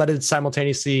it let it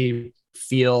simultaneously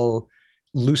feel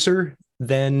looser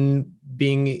than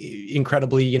being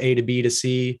incredibly A to B to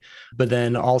C, but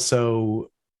then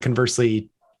also conversely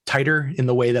tighter in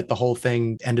the way that the whole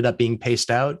thing ended up being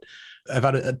paced out. I've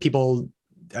had people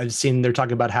I've seen they're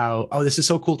talking about how, oh, this is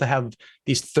so cool to have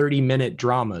these 30-minute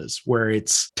dramas where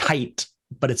it's tight,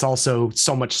 but it's also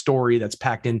so much story that's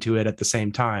packed into it at the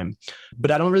same time.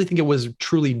 But I don't really think it was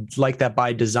truly like that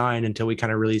by design until we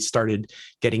kind of really started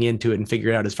getting into it and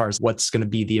figured out as far as what's going to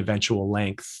be the eventual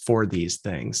length for these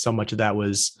things. So much of that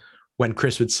was when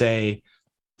Chris would say,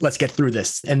 let's get through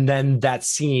this. And then that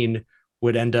scene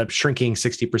would end up shrinking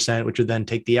 60%, which would then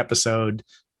take the episode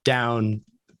down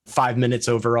 5 minutes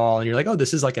overall. And you're like, oh,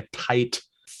 this is like a tight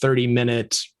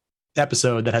 30-minute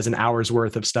episode that has an hour's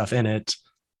worth of stuff in it.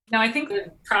 Now, I think the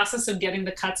process of getting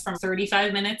the cuts from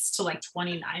 35 minutes to like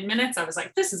 29 minutes, I was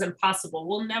like, this is impossible.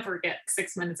 We'll never get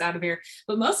 6 minutes out of here.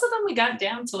 But most of them we got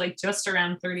down to like just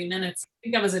around 30 minutes. I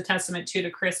think that was a testament too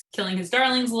to Chris killing his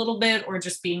darlings a little bit, or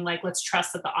just being like, let's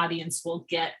trust that the audience will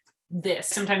get this.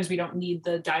 Sometimes we don't need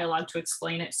the dialogue to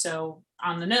explain it so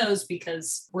on the nose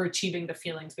because we're achieving the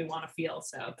feelings we want to feel.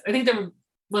 So I think there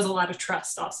was a lot of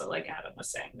trust also, like Adam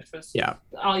was saying, which was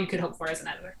all you could hope for as an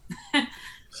editor.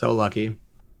 So lucky.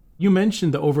 You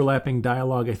mentioned the overlapping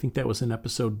dialogue. I think that was in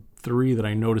episode 3 that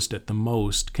I noticed it the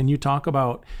most. Can you talk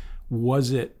about,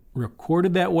 was it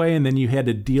recorded that way and then you had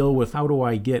to deal with how do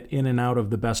I get in and out of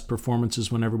the best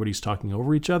performances when everybody's talking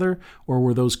over each other, or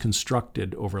were those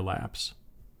constructed overlaps?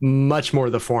 Much more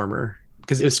the former,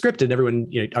 because it was scripted.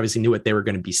 Everyone, obviously knew what they were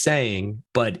going to be saying,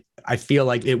 but I feel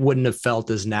like it wouldn't have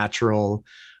felt as natural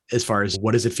as far as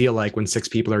what does it feel like when 6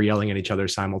 people are yelling at each other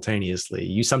simultaneously.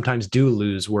 You sometimes do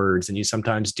lose words and you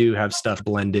sometimes do have stuff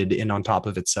blended in on top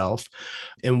of itself.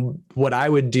 And what I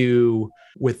would do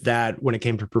with that when it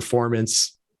came to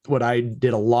performance, what I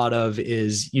did a lot of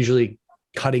is usually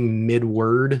cutting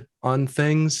mid-word on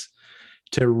things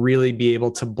to really be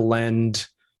able to blend.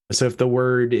 So if the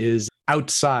word is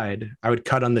outside, I would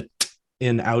cut on the t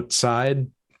in outside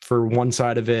for one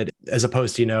side of it, as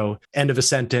opposed to, end of a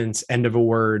sentence, end of a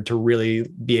word, to really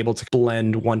be able to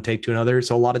blend one take to another.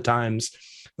 So a lot of times,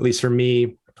 at least for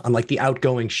me, on like the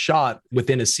outgoing shot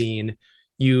within a scene,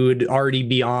 you would already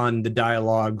be on the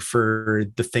dialogue for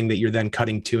the thing that you're then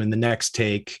cutting to in the next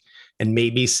take. And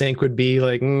maybe sync would be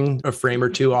like a frame or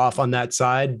two off on that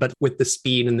side. But with the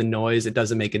speed and the noise, it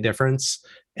doesn't make a difference.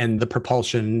 And the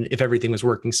propulsion, if everything was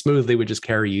working smoothly, would just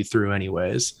carry you through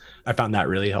anyways. I found that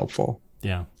really helpful.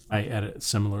 Yeah, I edit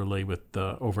similarly with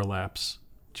the overlaps.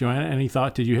 Joanna, any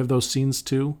thought? Did you have those scenes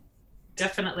too?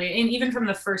 Definitely. And even from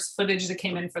the first footage that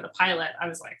came in for the pilot, I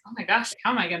was like, oh my gosh,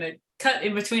 how am I going to cut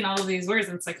in between all of these words?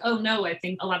 And it's like, oh no, I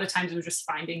think a lot of times we were just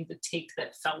finding the take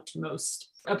that felt most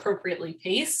appropriately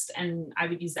paced. And I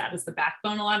would use that as the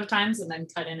backbone a lot of times and then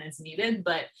cut in as needed.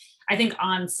 But I think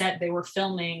on set, they were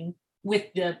filming with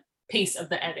the pace of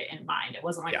the edit in mind. It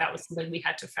wasn't like that was something we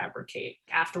had to fabricate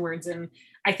afterwards. And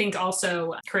I think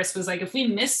also Chris was like, if we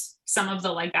miss some of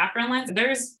the like background lines,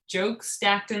 there's jokes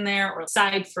stacked in there or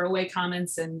side throwaway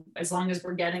comments. And as long as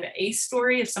we're getting the A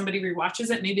story, if somebody rewatches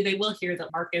it, maybe they will hear that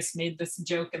Marcus made this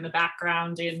joke in the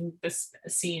background in this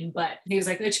scene. But he was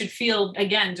like, it should feel,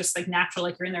 again, just like natural,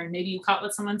 like you're in there and maybe you caught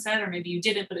what someone said or maybe you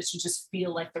didn't, but it should just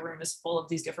feel like the room is full of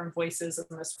these different voices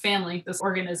and this family, this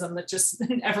organism that just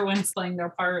everyone's playing their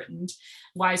part and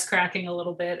wisecracking a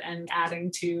little bit and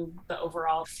adding to the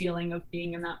overall feeling of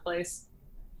being in that place.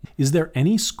 Is there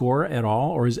any score at all,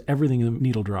 or is everything a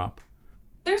needle drop?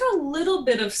 There's a little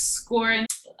bit of score. And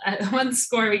one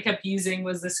score we kept using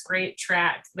was this great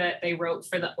track that they wrote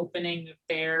for the opening of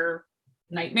their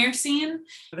nightmare scene.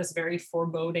 This very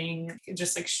foreboding,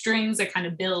 just like strings that kind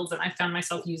of builds. And I found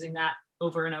myself using that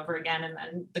over and over again. And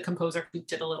then the composer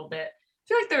tweaked it a little bit.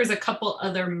 feel like there was a couple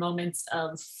other moments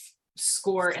of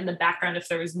score in the background if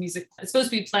there was music. It's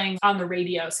supposed to be playing on the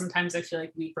radio. Sometimes I feel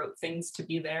like we wrote things to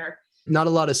be there. Not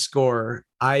a lot of score.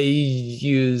 I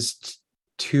used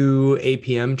 2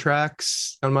 APM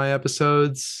tracks on my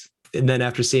episodes. And then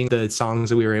after seeing the songs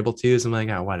that we were able to use, I'm like,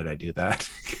 oh, why did I do that?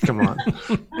 Come on.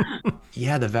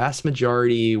 Yeah, the vast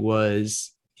majority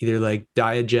was either like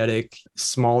diegetic,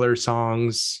 smaller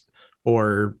songs,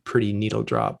 or pretty needle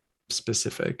drop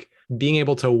specific. Being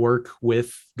able to work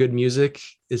with good music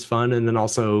is fun. And then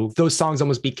also those songs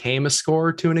almost became a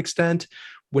score to an extent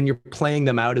when you're playing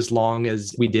them out as long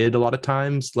as we did a lot of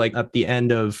times, like at the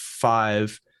end of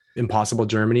 5, Impossible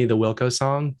Germany, the Wilco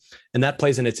song. And that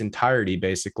plays in its entirety,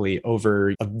 basically,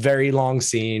 over a very long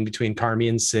scene between Carmy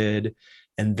and Sid,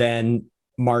 and then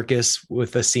Marcus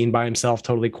with a scene by himself,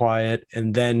 totally quiet,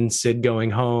 and then Sid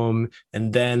going home,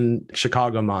 and then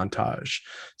Chicago montage.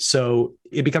 So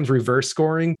it becomes reverse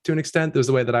scoring to an extent. There's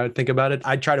the way that I would think about it.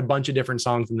 I tried a bunch of different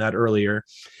songs in that earlier.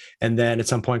 And then at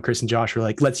some point, Chris and Josh were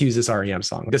like, let's use this REM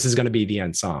song. This is going to be the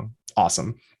end song.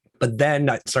 Awesome. But then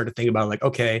I started thinking about like,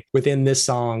 okay, within this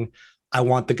song, I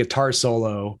want the guitar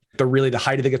solo. The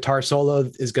height of the guitar solo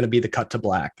is going to be the cut to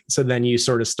black. So then you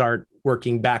sort of start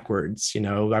working backwards. You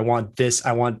know, I want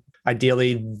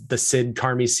ideally the Sid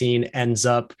Carmy scene ends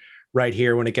up right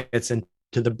here when it gets into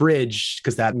the bridge,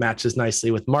 because that matches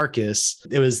nicely with Marcus.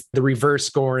 It was the reverse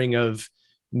scoring of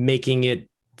making it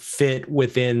fit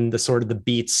within the sort of the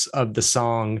beats of the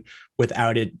song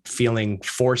without it feeling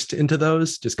forced into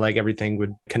those, just like everything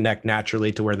would connect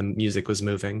naturally to where the music was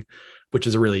moving, which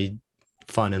is really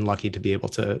fun and lucky to be able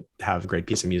to have a great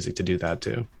piece of music to do that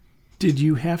too. Did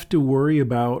you have to worry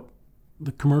about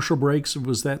the commercial breaks?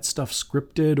 Was that stuff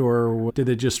scripted, or did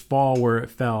it just fall where it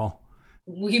fell?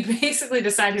 We basically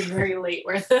decided very late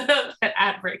where the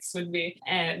ad breaks would be.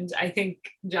 And I think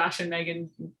Josh and Megan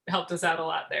helped us out a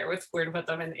lot there with where to put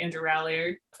them, and Andrew Rowley,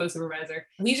 our co-supervisor.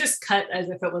 We just cut as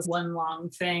if it was one long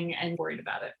thing and worried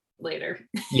about it later.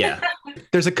 Yeah.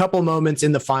 There's a couple moments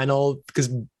in the final, because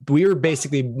we were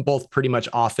basically both pretty much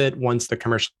off it once the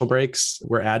commercial breaks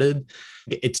were added.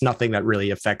 It's nothing that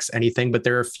really affects anything, but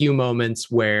there are a few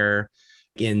moments where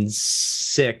in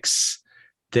 6,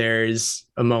 there's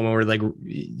a moment where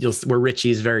where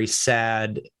Richie's very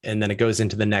sad, and then it goes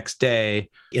into the next day.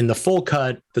 In the full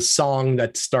cut, the song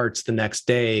that starts the next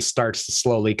day starts to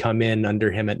slowly come in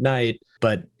under him at night.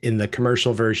 But in the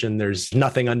commercial version, there's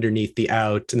nothing underneath the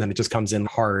out, and then it just comes in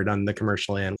hard on the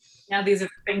commercial end. Now these are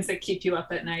the things that keep you up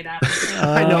at night, Adam.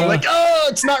 I know, like, oh,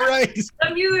 it's not right.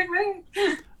 The music,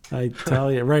 right? I tell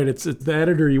you, right. It's the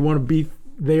editor. You want to be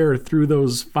there through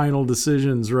those final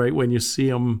decisions, right? When you see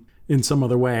them in some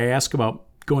other way. I ask about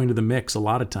going to the mix a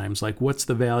lot of times, like what's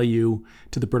the value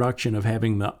to the production of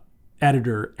having the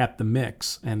editor at the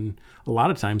mix? And a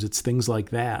lot of times it's things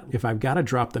like that. If I've got to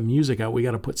drop the music out, we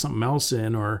got to put something else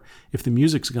in, or if the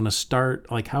music's going to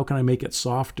start, like how can I make it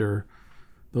softer?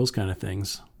 Those kind of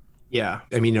things. Yeah.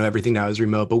 I mean, everything now is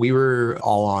remote, but we were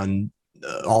all on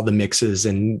all the mixes,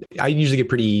 and I usually get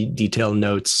pretty detailed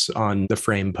notes on the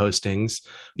frame postings,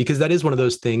 because that is one of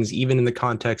those things, even in the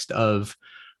context of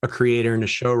a creator and a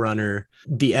showrunner,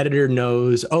 the editor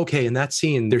knows, okay, in that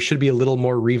scene, there should be a little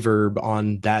more reverb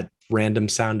on that random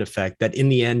sound effect that in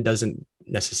the end doesn't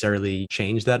necessarily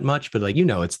change that much, but like,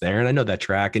 it's there, and I know that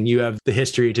track, and you have the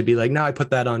history to be like, no, I put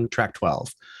that on track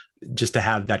 12. Just to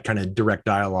have that kind of direct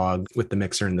dialogue with the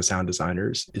mixer and the sound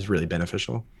designers is really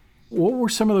beneficial. What were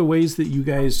some of the ways that you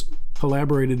guys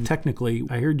collaborated technically?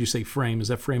 I heard you say Frame. Is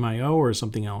that Frame.io or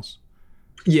something else?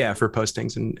 Yeah, for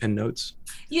postings and notes.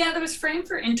 Yeah, there was Frame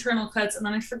for internal cuts, and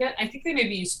then I think they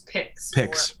maybe used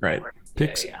Pix. Right.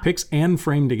 Pix and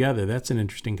Frame together. That's an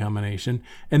interesting combination.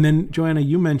 And then, Joanna,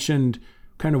 you mentioned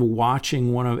kind of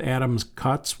watching one of Adam's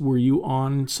cuts. Were you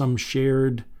on some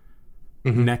shared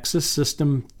Nexus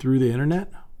system through the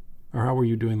internet? Or how were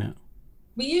you doing that?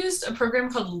 We used a program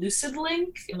called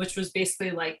LucidLink, which was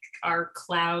basically like our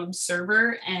cloud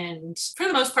server. And for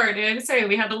the most part, I would say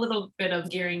we had a little bit of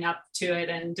gearing up to it.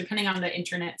 And depending on the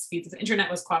internet speeds, if the internet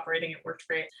was cooperating, it worked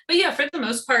great. But yeah, for the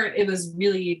most part, it was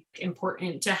really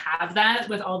important to have that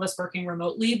with all of us working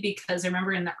remotely, because I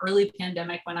remember in the early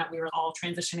pandemic when we were all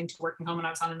transitioning to working home and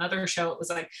I was on another show, it was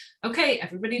like, okay,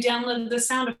 everybody download the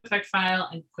sound effect file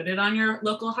and put it on your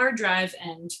local hard drive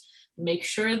and make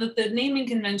sure that the naming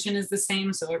convention is the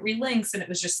same so it relinks. And it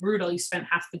was just brutal. You spent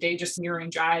half the day just mirroring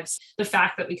drives. The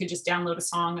fact that we could just download a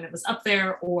song and it was up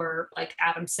there, or like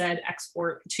Adam said,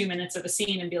 export 2 minutes of a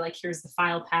scene and be like, here's the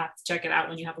file path, check it out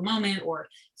when you have a moment, or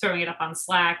throwing it up on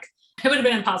Slack. It would have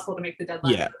been impossible to make the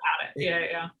deadline without it.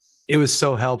 Yeah. It was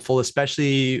so helpful,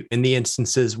 especially in the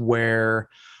instances where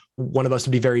one of us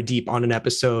would be very deep on an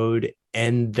episode,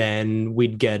 and then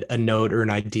we'd get a note or an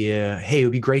idea. Hey, it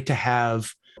would be great to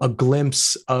have a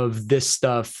glimpse of this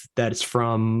stuff that's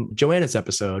from Joanna's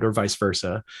episode or vice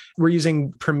versa. We're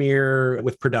using Premiere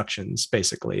with productions,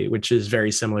 basically, which is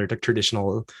very similar to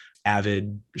traditional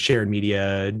Avid shared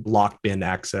media, locked bin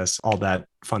access, all that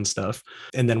fun stuff.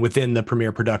 And then within the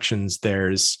Premiere productions,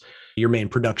 there's your main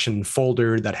production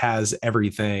folder that has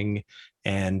everything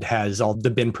and has all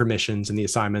the bin permissions and the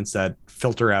assignments that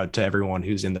filter out to everyone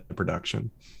who's in the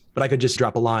production. But I could just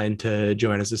drop a line to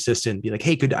Joanna's assistant and be like,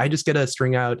 hey, could I just get a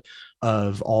string out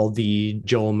of all the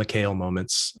Joel McHale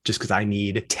moments? Just because I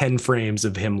need 10 frames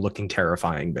of him looking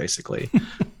terrifying, basically.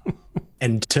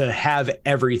 And to have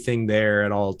everything there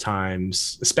at all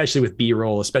times, especially with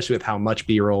B-roll, especially with how much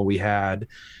B-roll we had,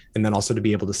 and then also to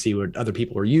be able to see what other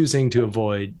people were using to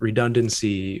avoid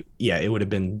redundancy. Yeah, it would have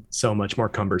been so much more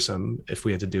cumbersome if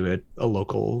we had to do it a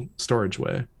local storage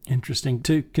way. Interesting.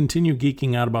 To continue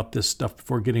geeking out about this stuff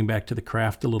before getting back to the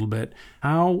craft a little bit,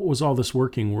 how was all this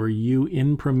working? Were you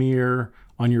in Premiere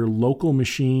on your local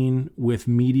machine with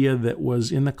media that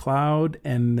was in the cloud?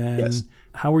 And then Yes.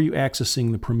 How were you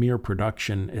accessing the Premiere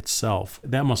production itself?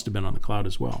 That must have been on the cloud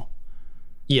as well.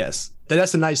 Yes,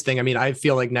 that's a nice thing. I mean, I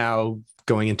feel like now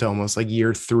going into almost like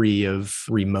year 3 of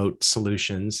remote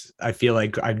solutions, I feel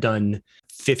like I've done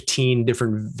 15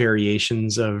 different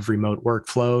variations of remote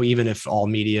workflow, even if all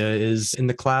media is in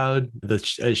the cloud. The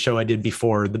show I did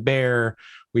before The Bear,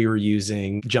 we were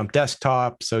using Jump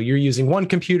Desktop. So you're using one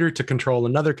computer to control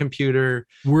another computer.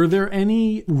 Were there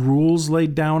any rules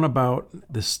laid down about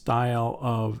the style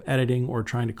of editing or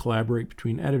trying to collaborate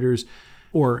between editors?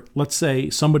 Or let's say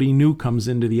somebody new comes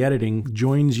into the editing,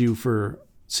 joins you for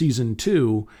season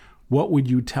 2, what would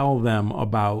you tell them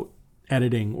about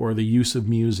editing or the use of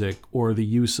music or the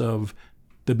use of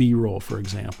the B-roll, for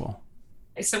example?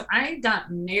 So I got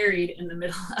married in the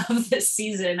middle of this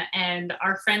season, and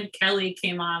our friend Kelly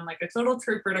came on like a total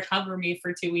trooper to cover me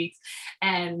for 2 weeks.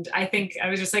 And I think I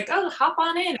was just like, oh, hop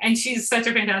on in. And she's such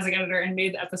a fantastic editor and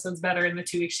made the episodes better in the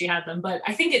 2 weeks she had them. But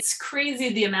I think it's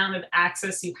crazy the amount of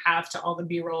access you have to all the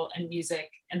B-roll and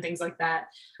music and things like that.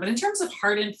 But in terms of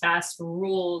hard and fast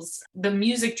rules, the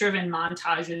music-driven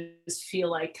montages feel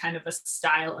like kind of a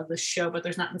style of the show, but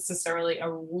there's not necessarily a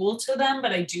rule to them.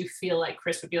 But I do feel like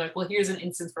Chris would be like, well, here's an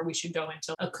instance where we should go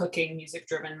into a cooking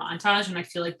music-driven montage. And I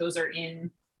feel like those are in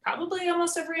probably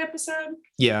almost every episode.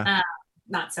 Yeah.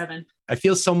 Not 7. I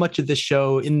feel so much of this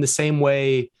show in the same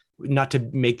way, not to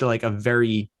make the like a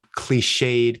very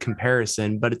cliched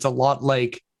comparison, but it's a lot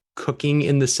like cooking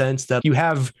in the sense that you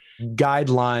have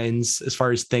guidelines as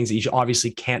far as things that you obviously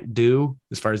can't do,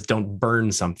 as far as don't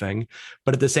burn something.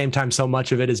 But at the same time, so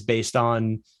much of it is based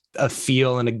on a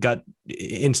feel and a gut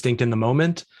instinct in the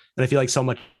moment. And I feel like so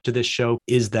much to this show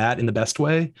is that in the best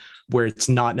way, where it's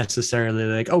not necessarily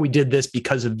like, oh, we did this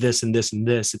because of this and this and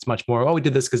this. It's much more, oh, we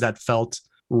did this because that felt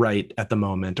right at the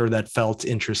moment, or that felt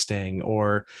interesting,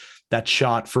 or that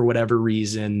shot for whatever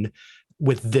reason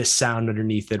with this sound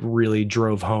underneath it really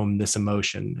drove home this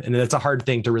emotion. And that's a hard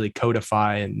thing to really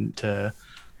codify and to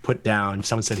put down.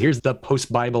 Someone said, here's the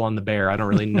post Bible on The Bear. I don't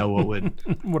really know what would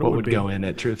what would go in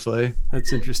it, truthfully.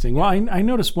 That's interesting. Well, I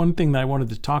noticed one thing that I wanted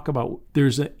to talk about.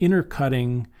 There's an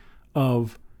intercutting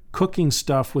of cooking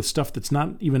stuff with stuff that's not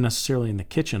even necessarily in the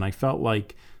kitchen. I felt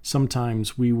like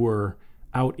sometimes we were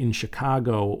out in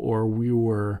Chicago or we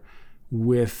were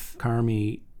with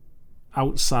Ramy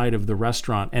outside of the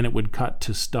restaurant and it would cut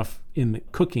to stuff in the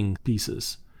cooking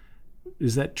pieces.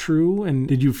 Is that true? And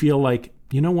did you feel like,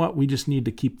 you know what, we just need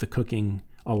to keep the cooking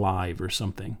alive or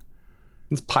something?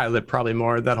 It's pilot probably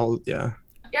more, that whole, yeah.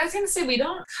 Yeah, I was going to say, we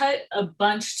don't cut a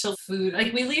bunch to food.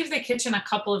 Like, we leave the kitchen a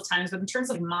couple of times, but in terms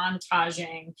of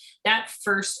montaging, that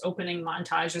first opening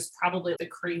montage is probably the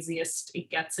craziest it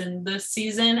gets in this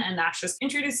season. And that's just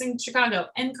introducing Chicago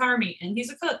and Ramy, and he's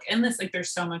a cook, and this, like,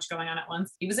 there's so much going on at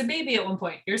once. He was a baby at one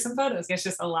point. Here's some photos. It's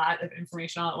just a lot of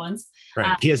information all at once.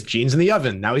 Right. He has jeans in the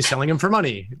oven. Now he's selling them for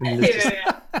money.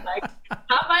 Yeah. Like,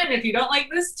 hop on. If you don't like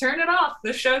this, turn it off.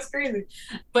 This show's crazy.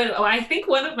 But I think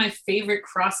one of my favorite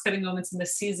cross-cutting moments in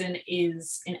this season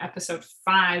is in episode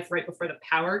 5, right before the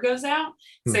power goes out.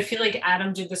 So I feel like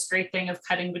Adam did this great thing of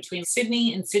cutting between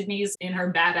Sydney, and Sydney's in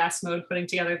her badass mode, putting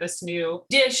together this new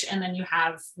dish. And then you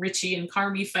have Richie and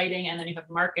Ramy fighting. And then you have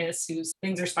Marcus, whose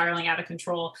things are spiraling out of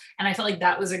control. And I felt like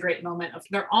that was a great moment of,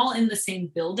 they're all in the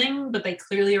same building, but they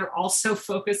clearly are also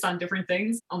focused on different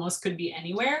things, almost could be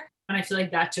anywhere. And I feel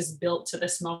like that just built to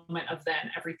this moment of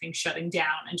then everything shutting down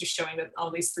and just showing that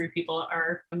all these three people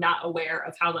are not aware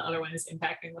of how the other one is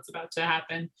impacting what's about to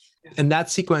happen. And that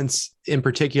sequence in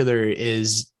particular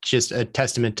is just a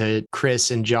testament to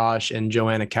Chris and Josh and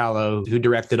Joanna Naugle, who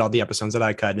directed all the episodes that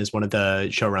I cut and is one of the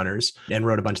showrunners and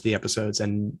wrote a bunch of the episodes,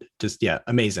 and just, yeah,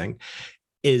 amazing.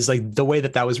 Is like the way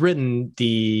that that was written,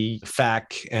 the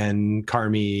Fack and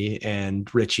Carmy and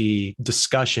Richie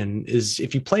discussion is,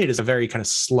 if you play it as a very kind of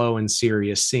slow and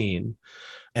serious scene,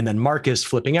 and then Marcus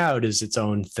flipping out is its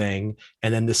own thing.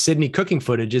 And then the Sydney cooking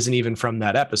footage isn't even from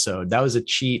that episode. That was a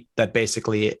cheat that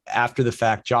basically after the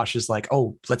fact, Josh is like,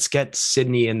 oh, let's get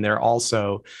Sydney in there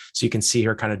also, so you can see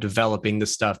her kind of developing the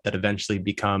stuff that eventually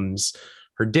becomes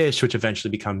her dish, which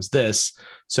eventually becomes this.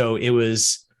 So it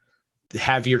was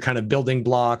have your kind of building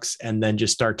blocks and then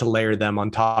just start to layer them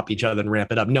on top of each other and ramp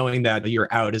it up, knowing that your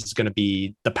out is going to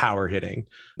be the power hitting.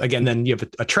 Again, then you have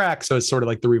a track. So it's sort of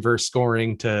like the reverse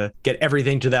scoring to get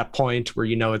everything to that point where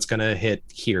you know it's going to hit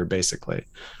here, basically.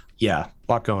 Yeah,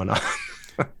 a lot going on.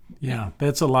 Yeah,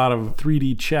 that's a lot of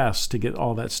 3D chess to get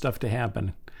all that stuff to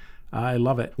happen. I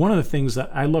love it. One of the things that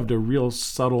I loved, a real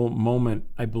subtle moment,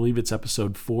 I believe it's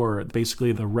episode 4,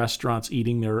 basically the restaurants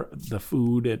eating the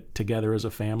food together as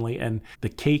a family, and the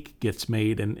cake gets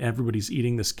made and everybody's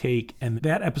eating this cake, and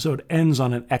that episode ends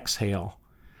on an exhale.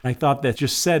 I thought that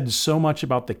just said so much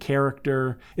about the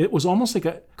character. It was almost like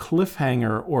a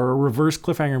cliffhanger or a reverse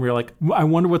cliffhanger where you're like, I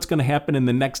wonder what's going to happen in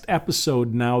the next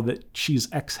episode now that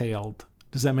she's exhaled.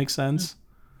 Does that make sense?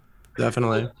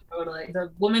 Definitely. Totally.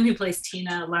 The woman who plays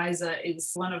Tina, Liza,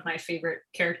 is one of my favorite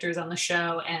characters on the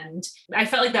show. And I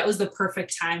felt like that was the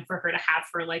perfect time for her to have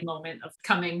her like moment of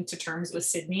coming to terms with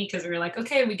Sydney, because we were like,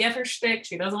 okay, we get her shtick.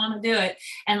 She doesn't want to do it.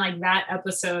 And like that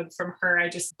episode from her, I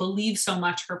just believe so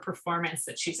much her performance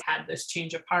that she's had this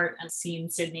change of heart and seen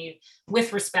Sydney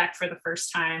with respect for the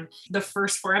first time. The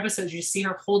first 4 episodes, you see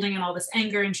her holding in all this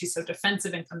anger and she's so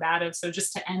defensive and combative. So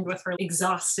just to end with her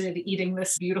exhausted, eating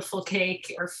this beautiful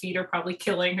cake, her feet are probably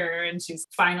killing her, and she's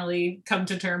finally come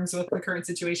to terms with the current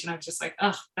situation. I was just like,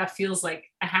 oh, that feels like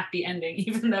a happy ending,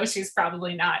 even though she's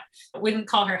probably not. I wouldn't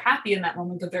call her happy in that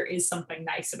moment, but there is something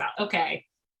nice about, okay,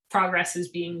 progress is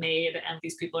being made and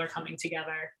these people are coming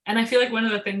together. And I feel like one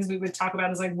of the things we would talk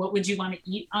about is like, what would you want to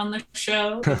eat on the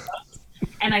show?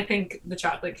 And I think the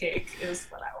chocolate cake is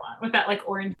what I want, with that like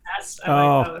orange zest.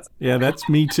 Yeah, that's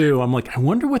me too. I'm like, I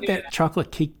wonder what that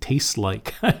chocolate cake tastes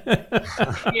like.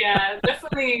 Yeah,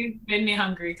 definitely made me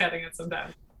hungry cutting it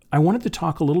sometimes. I wanted to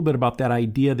talk a little bit about that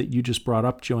idea that you just brought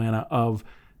up, Joanna, of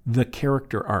the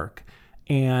character arc,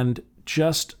 and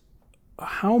just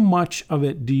how much of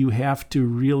it do you have to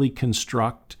really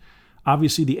construct?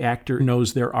 Obviously, the actor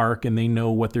knows their arc and they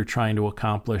know what they're trying to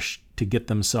accomplish to get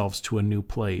themselves to a new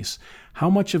place. How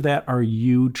much of that are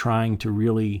you trying to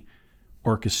really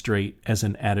orchestrate as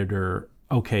an editor?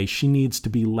 Okay, she needs to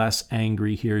be less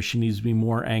angry here. She needs to be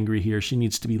more angry here. She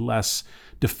needs to be less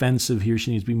defensive here.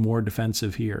 She needs to be more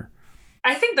defensive here.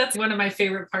 I think that's one of my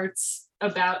favorite parts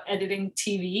about editing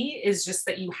TV, is just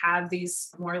that you have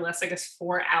these more or less, I guess,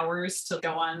 4 hours to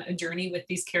go on a journey with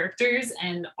these characters.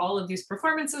 And all of these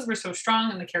performances were so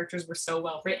strong and the characters were so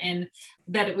well written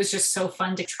that it was just so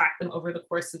fun to track them over the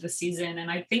course of the season. And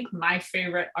I think my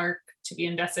favorite arc to be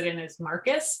invested in is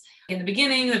Marcus. In the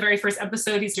beginning, the very first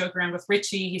episode, he's joking around with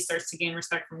Richie. He starts to gain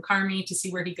respect from Carmy, to see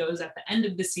where he goes at the end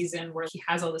of the season, where he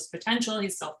has all this potential.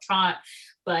 He's self-taught,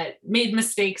 but made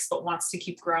mistakes, but wants to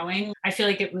keep growing. I feel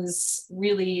like it was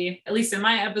really, at least in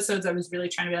my episodes, I was really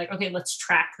trying to be like, okay, let's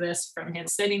track this from him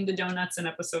setting the donuts in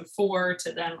episode 4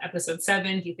 to then episode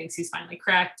 7. He thinks he's finally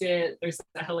cracked it. There's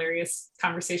a hilarious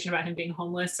conversation about him being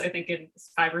homeless, I think in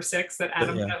 5 or 6 that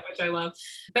Adam cut, which I love.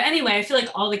 But anyway, I feel like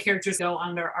all the characters go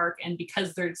on their arc, and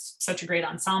because there's such a great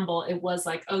ensemble, it was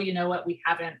like, oh, you know what, we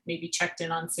haven't maybe checked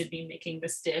in on Sydney making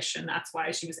this dish, and that's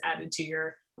why she was added to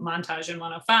your montage in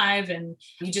 105. And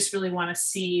you just really want to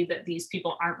see that these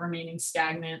people aren't remaining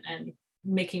stagnant, and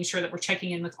making sure that we're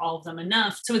checking in with all of them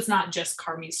enough so it's not just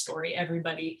Carmy's story.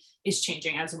 Everybody is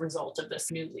changing as a result of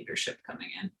this new leadership coming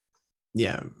in.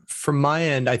 Yeah, from my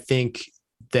end, I think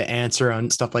the answer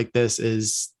on stuff like this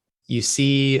is, you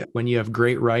see, when you have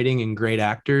great writing and great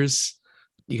actors,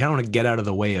 you kind of want to get out of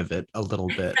the way of it a little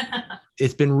bit.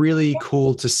 It's been really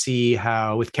cool to see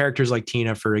how, with characters like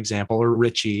Tina, for example, or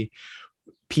Richie,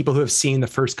 people who have seen the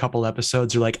first couple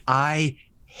episodes are like, I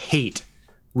hate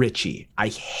Richie. I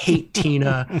hate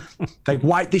Tina. Like,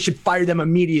 why they should fire them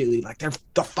immediately. Like, they're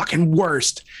the fucking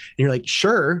worst. And you're like,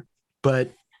 sure,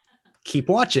 but keep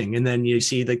watching. And then you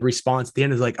see the response at the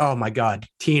end is like, oh my God,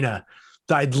 Tina,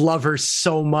 I'd love her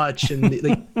so much. And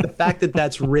like the fact that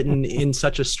that's written in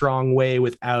such a strong way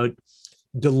without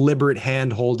deliberate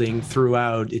hand holding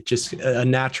throughout. It's just a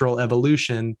natural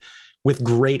evolution with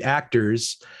great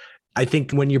actors. I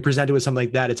think when you're presented with something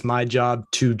like that, it's my job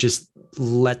to just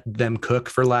let them cook,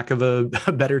 for lack of a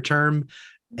better term,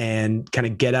 and kind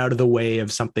of get out of the way of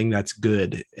something that's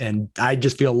good. And I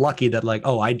just feel lucky that like,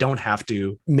 oh, I don't have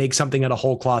to make something out of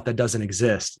whole cloth that doesn't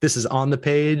exist. This is on the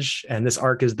page and this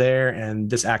arc is there and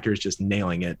this actor is just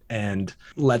nailing it, and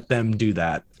let them do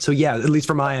that. So yeah, at least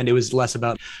from my end, it was less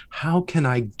about how can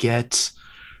I get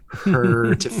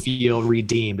her to feel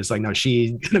redeemed. It's like, no,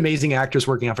 she's an amazing actress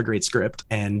working off a great script.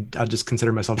 And I'll just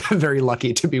consider myself very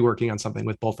lucky to be working on something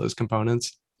with both those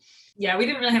components. Yeah, we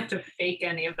didn't really have to fake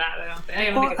any of that, I don't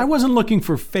think. Well, I wasn't looking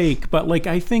for fake, but like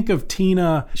I think of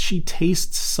Tina, she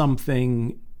tastes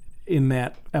something in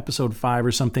that episode 5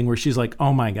 or something where she's like,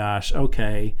 oh my gosh,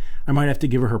 okay, I might have to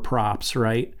give her props,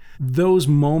 right? Those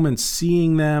moments,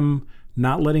 seeing them,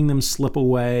 not letting them slip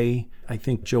away. I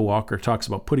think Joe Walker talks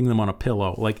about putting them on a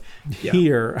pillow. Like,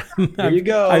 here you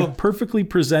go. I've perfectly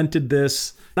presented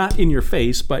this, not in your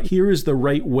face, but here is the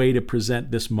right way to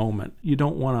present this moment. You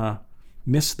don't want to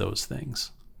miss those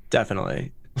things.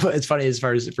 Definitely. It's funny, as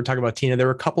far as if we're talking about Tina, there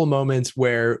were a couple of moments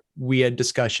where we had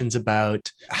discussions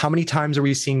about how many times are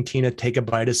we seeing Tina take a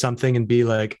bite of something and be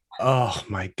like, oh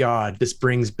my God, this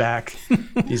brings back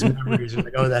these memories. We're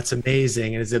like, oh, that's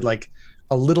amazing. And is it like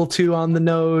a little too on the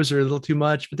nose or a little too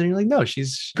much? But then you're like, no,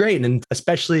 she's great. And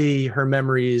especially her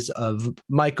memories of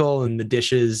Michael and the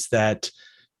dishes that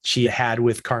she had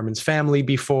with Carmen's family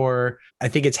before. I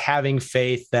think it's having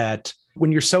faith that when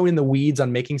you're so in the weeds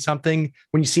on making something,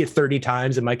 when you see it 30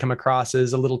 times, it might come across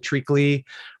as a little treacly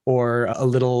or a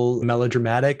little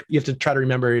melodramatic. You have to try to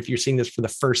remember, if you're seeing this for the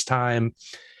first time,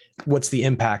 what's the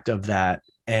impact of that?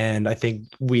 And I think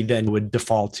we then would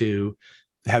default to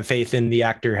have faith in the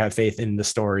actor, have faith in the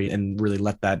story, and really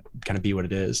let that kind of be what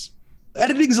it is.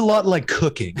 Editing is a lot like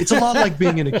cooking. It's a lot like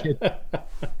being in a kitchen.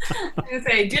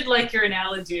 I did like your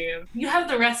analogy. You have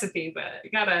the recipe, but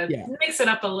you gotta mix it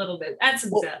up a little bit. Add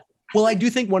some depth. Well, I do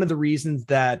think one of the reasons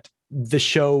that the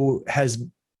show has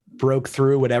broke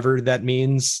through, whatever that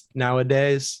means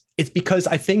nowadays, it's because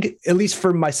I think, at least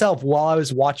for myself, while I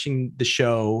was watching the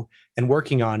show and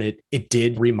working on it, it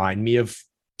did remind me of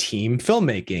team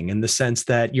filmmaking, in the sense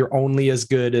that you're only as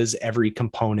good as every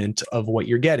component of what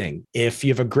you're getting. If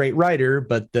you have a great writer,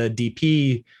 but the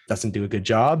DP doesn't do a good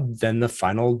job, then the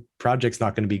final project's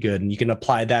not going to be good. And you can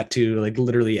apply that to like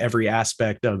literally every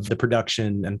aspect of the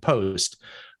production and post.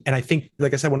 And I think,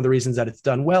 like I said, one of the reasons that it's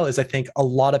done well is I think a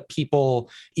lot of people,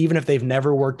 even if they've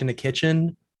never worked in a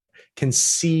kitchen, can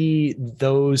see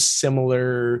those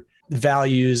similar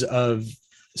values of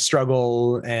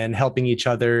struggle and helping each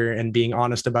other and being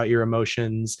honest about your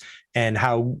emotions, and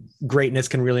how greatness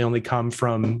can really only come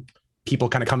from people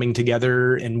kind of coming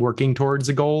together and working towards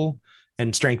a goal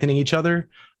and strengthening each other.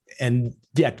 And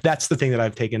yeah, that's the thing that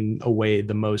I've taken away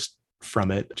the most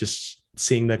from it, just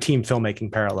seeing the team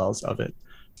filmmaking parallels of it.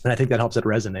 And I think that helps it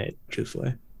resonate,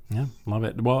 truthfully. Yeah, love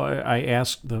it. Well, I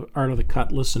asked the Art of the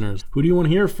Cut listeners, who do you want to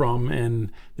hear from? And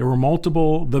there were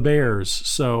multiple The Bears.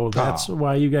 So that's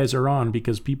why you guys are on,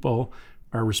 because people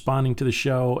are responding to the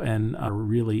show and are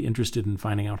really interested in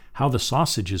finding out how the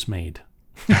sausage is made.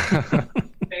 There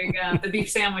you go. The beef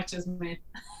sandwich is made.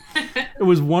 It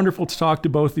was wonderful to talk to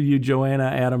both of you. Joanna,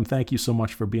 Adam, thank you so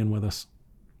much for being with us.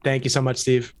 Thank you so much,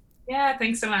 Steve. Yeah,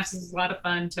 thanks so much. This was a lot of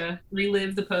fun to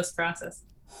relive the post process.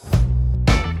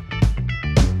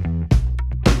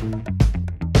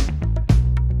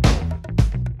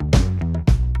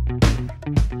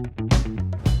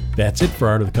 That's it for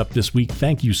Art of the Cup this week.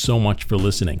 Thank you so much for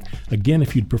listening. Again,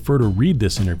 if you'd prefer to read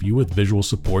this interview with visual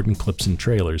support and clips and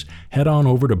trailers, head on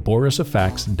over to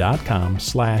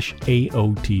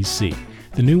borisfx.com/AOTC,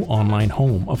 the new online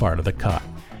home of Art of the Cut,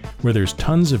 where there's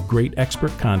tons of great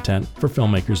expert content for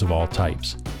filmmakers of all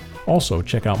types. Also,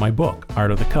 check out my book,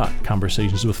 Art of the Cut,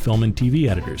 Conversations with Film and TV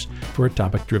Editors, for a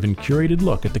topic-driven curated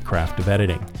look at the craft of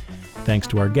editing. Thanks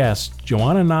to our guests,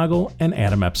 Joanna Naugle and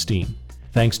Adam Epstein.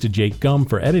 Thanks to Jake Gum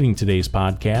for editing today's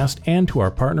podcast, and to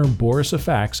our partner Boris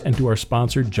FX, and to our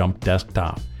sponsor Jump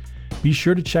Desktop. Be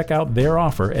sure to check out their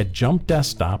offer at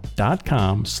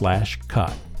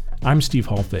jumpdesktop.com/cut. I'm Steve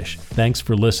Hullfish. Thanks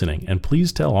for listening, and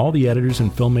please tell all the editors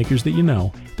and filmmakers that you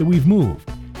know that we've moved,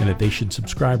 and that they should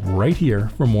subscribe right here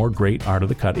for more great Art of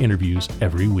the Cut interviews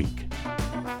every week.